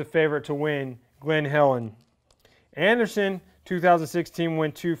 Tomac is the favorite to win Glen Helen. Anderson, 2016,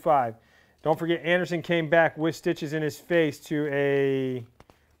 went 2-5. Don't forget, Anderson came back with stitches in his face to a,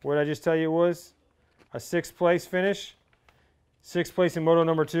 what did I just tell you it was? A 6th place finish. 6th place in Moto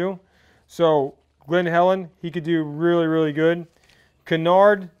number 2. So Glen Helen, he could do really, really good.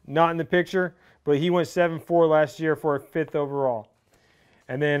 Kennard, not in the picture, but he went 7-4 last year for a 5th overall.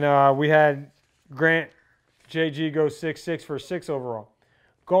 And then we had Grant JG go 6-6 for 6 overall.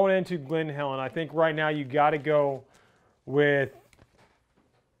 Going into Glen Helen, I think right now you got to go with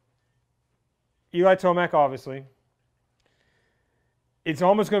Eli Tomac, obviously. It's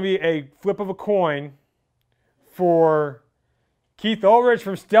almost going to be a flip of a coin for Keith Ulrich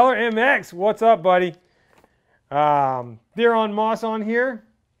from Stellar MX. What's up, buddy? Theron Moss on here.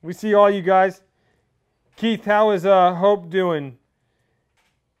 We see all you guys. Keith, how is Hope doing?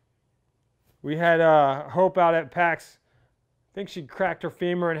 We had Hope out at PAX. I think she cracked her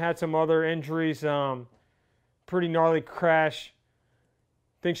femur and had some other injuries. Pretty gnarly crash.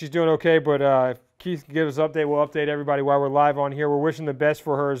 I think she's doing okay, but if Keith can give us an update, we'll update everybody while we're live on here. We're wishing the best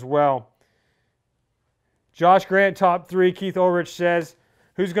for her as well. Josh Grant, top 3. Keith Ulrich says,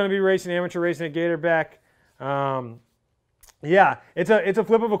 who's going to be racing amateur racing at Gatorback? Yeah, it's a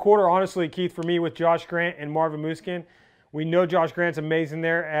flip of a quarter, honestly, Keith, for me with Josh Grant and Marvin Muskin. We know Josh Grant's amazing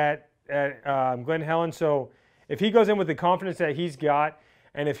there at Glen Helen, so if he goes in with the confidence that he's got,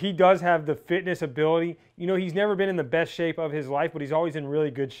 and if he does have the fitness ability, you know, he's never been in the best shape of his life, but he's always in really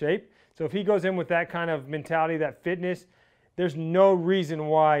good shape. So if he goes in with that kind of mentality, that fitness, there's no reason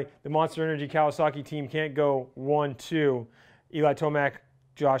why the Monster Energy Kawasaki team can't go 1-2. Eli Tomac,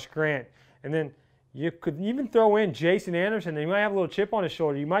 Josh Grant. And then you could even throw in Jason Anderson. He might have a little chip on his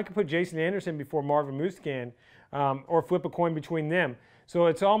shoulder. You might put Jason Anderson before Marvin Muscan, or flip a coin between them. So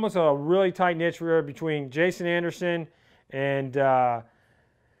it's almost a really tight niche between Jason Anderson and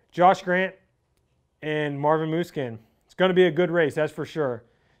Josh Grant and Marvin Muscan. It's going to be a good race, that's for sure.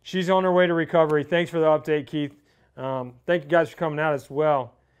 She's on her way to recovery. Thanks for the update, Keith. Thank you guys for coming out as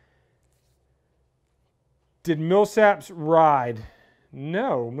well. Did Millsaps ride?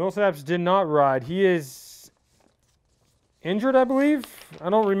 No, Millsaps did not ride. He is injured, I believe. I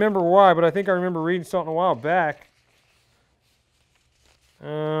don't remember why, but I think I remember reading something a while back.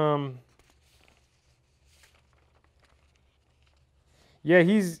 Yeah,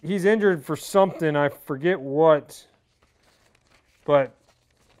 he's injured for something. I forget what. But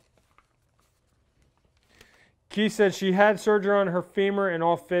Keith said she had surgery on her femur and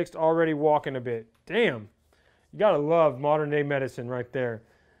all fixed, already walking a bit. Damn. You got to love modern day medicine right there.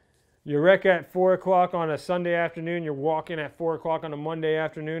 You wreck at 4 o'clock on a Sunday afternoon, you're walking at 4 o'clock on a Monday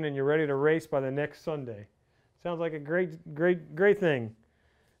afternoon, and you're ready to race by the next Sunday. Sounds like a great thing.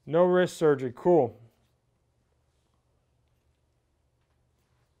 No wrist surgery. Cool.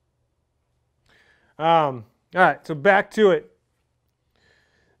 All right, so back to it.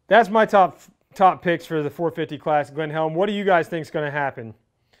 That's my top picks for the 450 class, Glen Helen. What do you guys think is going to happen?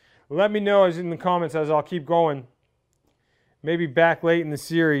 Let me know in the comments as I'll keep going. Maybe back late in the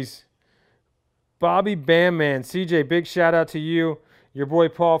series. Bobby Bamman, CJ, big shout out to you, your boy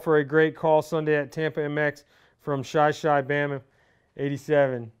Paul, for a great call Sunday at Tampa MX from Shy Bamman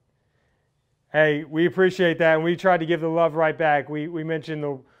 87. Hey, we appreciate that, and we tried to give the love right back. We mentioned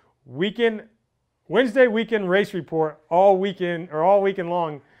the Wednesday weekend race report all weekend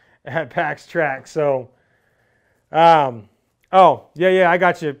long at PAX Track. So, oh, yeah, I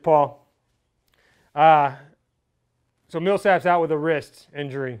got you, Paul. So Millsap's out with a wrist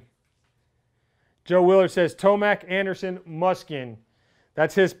injury. Joe Willard says Tomac, Anderson, Muskin.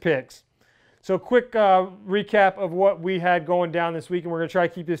 That's his picks. So quick recap of what we had going down this week, and we're going to try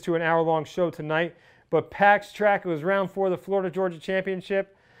to keep this to an hour-long show tonight. But PAX Track, it was round 4 of the Florida-Georgia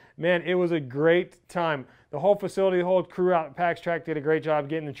Championship. Man, it was a great time. The whole facility, the whole crew out at PAX Track did a great job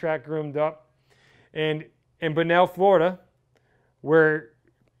getting the track groomed up. And in Bunnell, Florida, where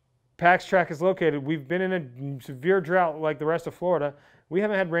PAX Track is located, we've been in a severe drought like the rest of Florida. We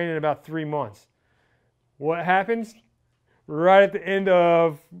haven't had rain in about 3 months. What happens? Right at the end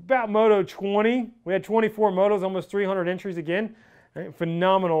of about Moto 20, we had 24 motos, almost 300 entries again.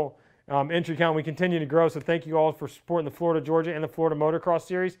 Phenomenal entry count. We continue to grow, so thank you all for supporting the Florida, Georgia, and the Florida Motocross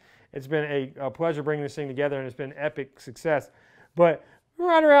Series. It's been a pleasure bringing this thing together, and it's been an epic success. But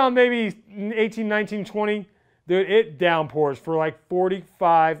right around maybe 18, 19, 20, dude, it downpours for like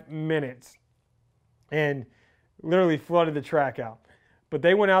 45 minutes and literally flooded the track out. But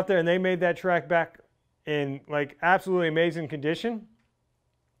they went out there and they made that track back in like absolutely amazing condition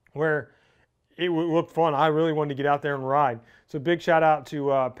where it looked fun. I really wanted to get out there and ride. So big shout out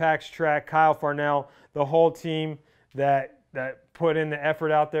to PAX Track, Kyle Farnell, the whole team that put in the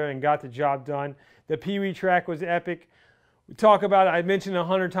effort out there and got the job done. The Pee Wee track was epic. We talk about it, I mentioned it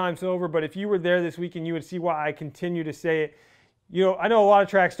 100 times over, but if you were there this weekend, you would see why I continue to say it. You know, I know a lot of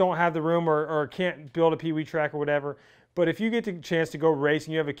tracks don't have the room or can't build a Pee Wee track or whatever, but if you get the chance to go race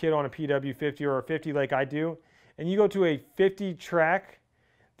and you have a kid on a PW50 or a 50 like I do, and you go to a 50 track,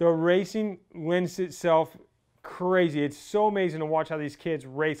 the racing lends itself crazy. It's so amazing to watch how these kids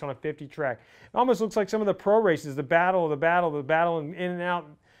race on a 50 track. It almost looks like some of the pro races, the battle, and in and out.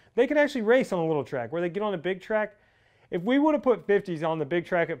 They can actually race on a little track. Where they get on a big track, if we would have put 50s on the big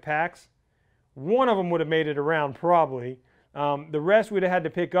track at PAX, one of them would have made it around probably. The rest we'd have had to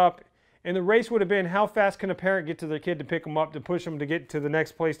pick up, and the race would have been how fast can a parent get to their kid to pick them up, to push them to get to the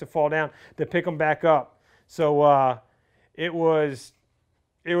next place to fall down, to pick them back up. So it was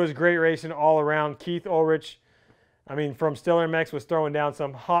great racing all around. Keith Ulrich, I mean, from Stellar MX, was throwing down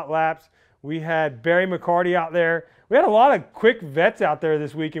some hot laps. We had Barry McCarty out there. We had a lot of quick vets out there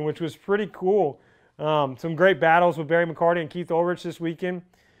this weekend, which was pretty cool. Some great battles with Barry McCarty and Keith Ulrich this weekend.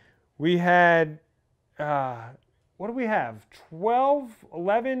 We had, what do we have? 12,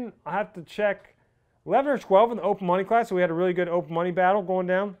 11? I have to check 11 or 12 in the open money class, so we had a really good open money battle going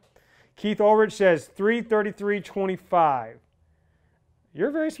down. Keith Ulrich says 333.25. You're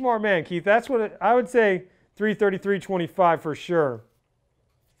a very smart man, Keith. That's what I would say, 333.25 for sure.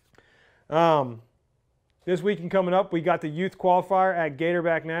 This weekend coming up, we got the youth qualifier at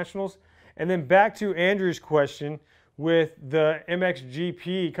Gatorback Nationals. And then back to Andrew's question with the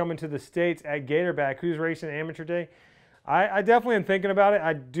MXGP coming to the States at Gatorback. Who's racing Amateur Day? I definitely am thinking about it.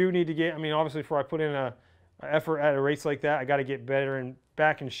 I do need to get, obviously before I put in an effort at a race like that, I got to get better and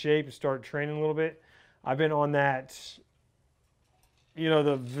back in shape and start training a little bit. I've been on that,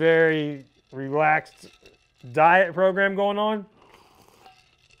 the very relaxed diet program going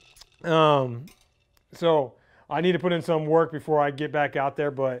on. So I need to put in some work before I get back out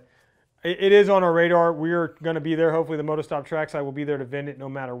there, but it is on our radar. We're going to be there. Hopefully the Motostop trackside will be there to vend it no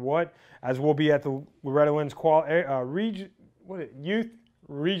matter what, as we'll be at the Loretta Lynn's Youth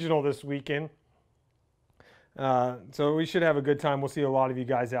Regional this weekend. So we should have a good time. We'll see a lot of you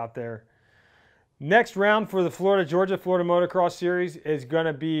guys out there. Next round for the Florida Motocross Series is going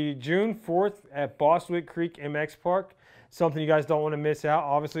to be June 4th at Bostwick Creek MX Park. Something you guys don't want to miss out.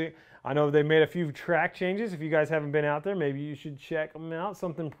 Obviously, I know they made a few track changes. If you guys haven't been out there, maybe you should check them out.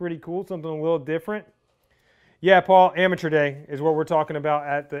 Something pretty cool, something a little different. Yeah, Paul, Amateur Day is what we're talking about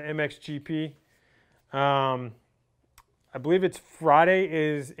at the MXGP. I believe it's Friday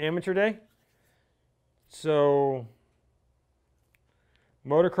is Amateur Day. So,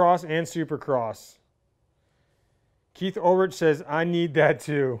 motocross and supercross. Keith Ulrich says, I need that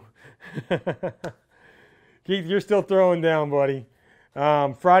too. Keith, you're still throwing down, buddy.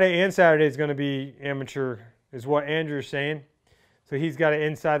 Friday and Saturday is going to be amateur, is what Andrew's saying. So he's got an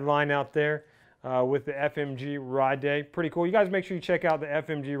inside line out there with the FMG Ride Day. Pretty cool. You guys make sure you check out the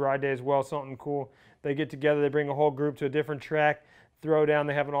FMG Ride Day as well. Something cool. They get together. They bring a whole group to a different track, throw down.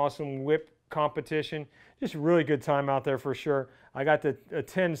 They have an awesome whip competition. Just a really good time out there for sure. I got to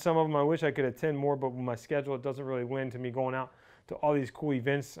attend some of them. I wish I could attend more, but with my schedule, it doesn't really lend to me going out to all these cool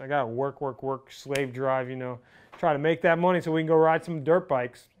events. I got to work, slave drive, try to make that money so we can go ride some dirt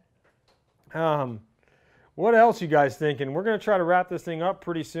bikes. What else you guys thinking? We're going to try to wrap this thing up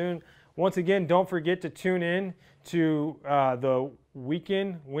pretty soon. Once again, don't forget to tune in to the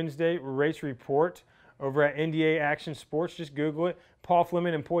weekend Wednesday race report over at NDA Action Sports. Just Google it. Paul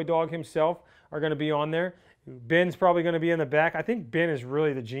Fleming and Poi Dog himself are going to be on there. Ben's probably going to be in the back. I think Ben is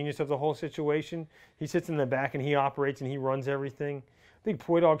really the genius of the whole situation. He sits in the back and he operates and he runs everything. I think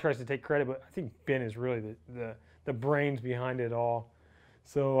Poi Dog tries to take credit, but I think Ben is really the brains behind it all.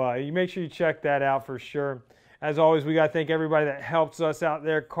 So you make sure you check that out for sure. As always, we got to thank everybody that helps us out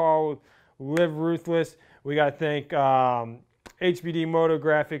there. Carl, Live Ruthless. We got to thank HBD Moto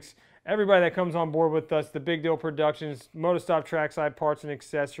Graphics. Everybody that comes on board with us. The Big Deal Productions, Motostop Trackside Parts and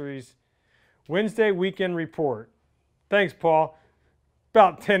Accessories. Wednesday weekend report. Thanks, Paul.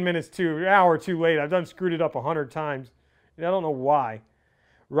 About 10 minutes to an hour too late. I've done screwed it up 100 times. I don't know why.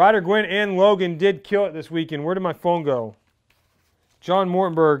 Ryder Gwynn and Logan did kill it this weekend. Where did my phone go? John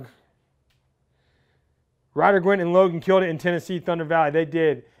Mortenberg. Ryder Gwynn and Logan killed it in Tennessee, Thunder Valley. They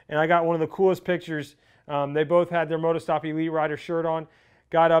did. And I got one of the coolest pictures. They both had their Motostop Elite Rider shirt on.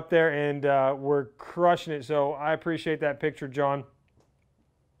 Got up there and were crushing it. So I appreciate that picture, John.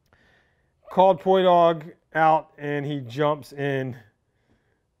 Called Poi Dog out and he jumps in.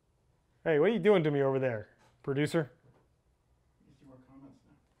 Hey, what are you doing to me over there, producer?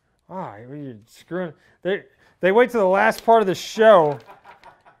 All right, you're screwing. They wait to the last part of the show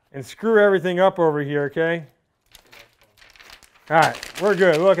and screw everything up over here, okay? All right, we're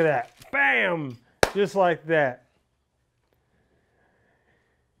good. Look at that. Bam! Just like that.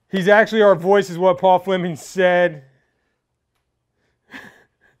 He's actually our voice, is what Paul Fleming said.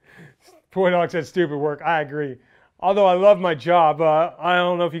 Poi Dog said stupid work. I agree. Although I love my job. I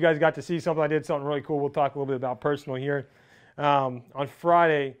don't know if you guys got to see something. I did something really cool. We'll talk a little bit about personal here. On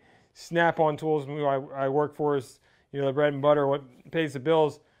Friday, Snap-on Tools, who I work for, is the bread and butter, what pays the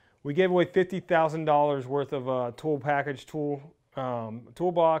bills. We gave away $50,000 worth of tool package,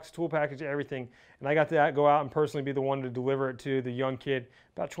 toolbox, tool package, everything. And I got to go out and personally be the one to deliver it to the young kid,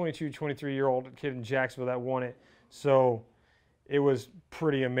 about 22, 23-year-old kid in Jacksonville that won it. So it was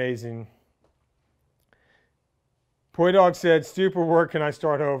pretty amazing. Poi Dog said, stupid work, can I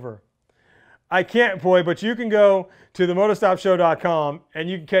start over? I can't, Poi, but you can go to themotostopshow.com and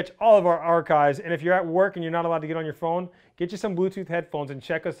you can catch all of our archives. And if you're at work and you're not allowed to get on your phone, get you some Bluetooth headphones and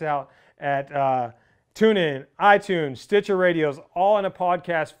check us out at TuneIn, iTunes, Stitcher Radios, all in a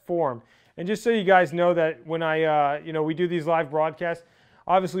podcast form. And just so you guys know that when we do these live broadcasts,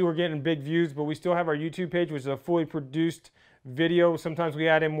 obviously we're getting big views, but we still have our YouTube page, which is a fully produced video. Sometimes we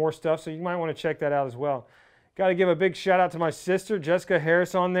add in more stuff, so you might want to check that out as well. Got to give a big shout out to my sister, Jessica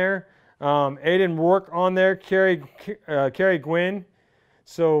Harris, on there. Aiden Rourke on there. Carrie Gwynn.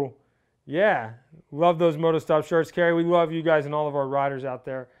 So, yeah, love those Motostop shirts. Carrie, we love you guys and all of our riders out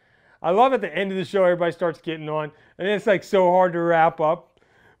there. I love at the end of the show, everybody starts getting on, and it's like so hard to wrap up,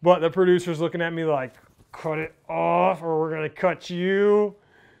 but the producer's looking at me like, cut it off or we're going to cut you.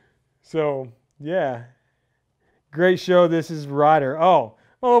 So, yeah, great show. This is Ryder. Oh,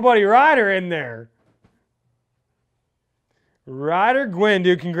 my little buddy Ryder in there. Ryder Gwynn,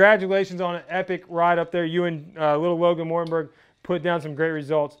 dude, congratulations on an epic ride up there. You and little Logan Mortenberg put down some great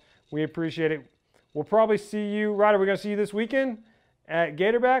results. We appreciate it. We'll probably see you, Ryder, we're going to see you this weekend at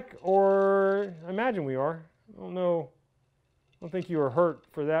Gatorback, or I imagine we are. I don't know. I don't think you were hurt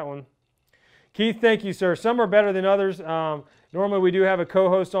for that one. Keith, thank you, sir. Some are better than others. Normally we do have a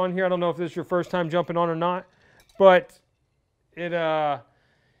co-host on here. I don't know if this is your first time jumping on or not, but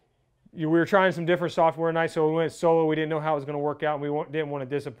we were trying some different software tonight, so we went solo. We didn't know how it was going to work out, and we didn't want to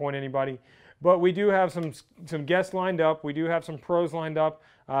disappoint anybody. But we do have some guests lined up. We do have some pros lined up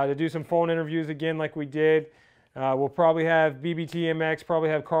to do some phone interviews again like we did. We'll probably have BBTMX, probably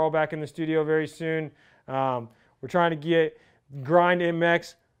have Carl back in the studio very soon. We're trying to get Grind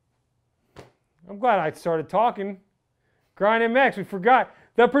MX. I'm glad I started talking. Grind MX, we forgot.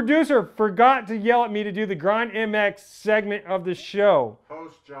 The producer forgot to yell at me to do the Grind MX segment of the show.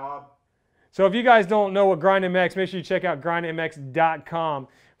 Post job. So if you guys don't know what Grind MX, make sure you check out grindmx.com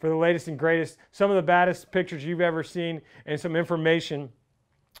for the latest and greatest, some of the baddest pictures you've ever seen, and some information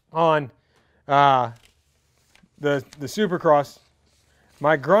on the Supercross.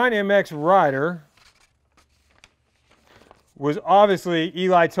 My Grind MX rider was obviously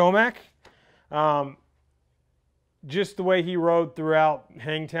Eli Tomac. Just the way he rode throughout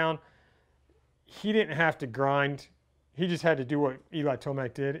Hangtown, he didn't have to grind. He just had to do what Eli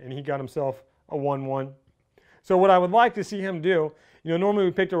Tomac did, and he got himself a 1-1. So what I would like to see him do, normally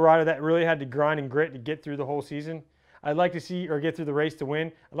we picked a rider that really had to grind and grit to get through the whole season. I'd like to see, or get through the race to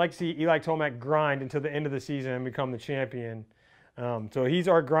win. I'd like to see Eli Tomac grind until the end of the season and become the champion. So he's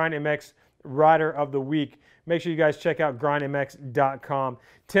our Grind MX rider of the week. Make sure you guys check out grindmx.com.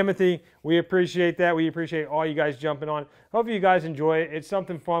 Timothy, we appreciate that. We appreciate all you guys jumping on. Hope you guys enjoy it. It's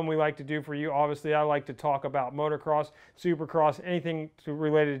something fun we like to do for you. Obviously, I like to talk about motocross, supercross, anything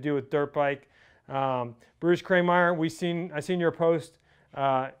related to do with dirt bike. Bruce Krameyer, I seen your post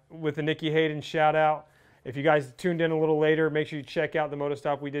with the Nikki Hayden shout out. If you guys tuned in a little later, make sure you check out the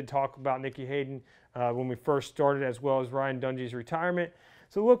Motostop. We did talk about Nikki Hayden when we first started, as well as Ryan Dungey's retirement.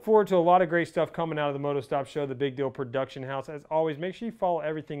 So look forward to a lot of great stuff coming out of the Motostop show, the Big Deal Production House. As always, make sure you follow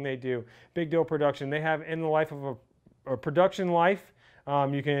everything they do. Big Deal Production. They have in the life of a production life.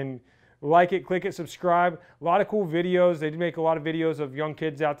 You can like it, click it, subscribe. A lot of cool videos. They do make a lot of videos of young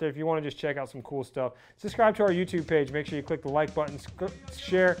kids out there. If you want to just check out some cool stuff, subscribe to our YouTube page. Make sure you click the like button,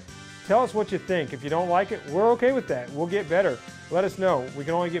 share. Tell us what you think. If you don't like it, we're okay with that. We'll get better. Let us know. We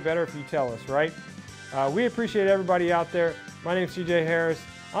can only get better if you tell us, right? We appreciate everybody out there. My name is CJ Harris.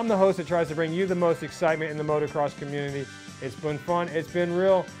 I'm the host that tries to bring you the most excitement in the motocross community. It's been fun. It's been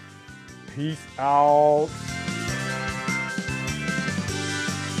real. Peace out.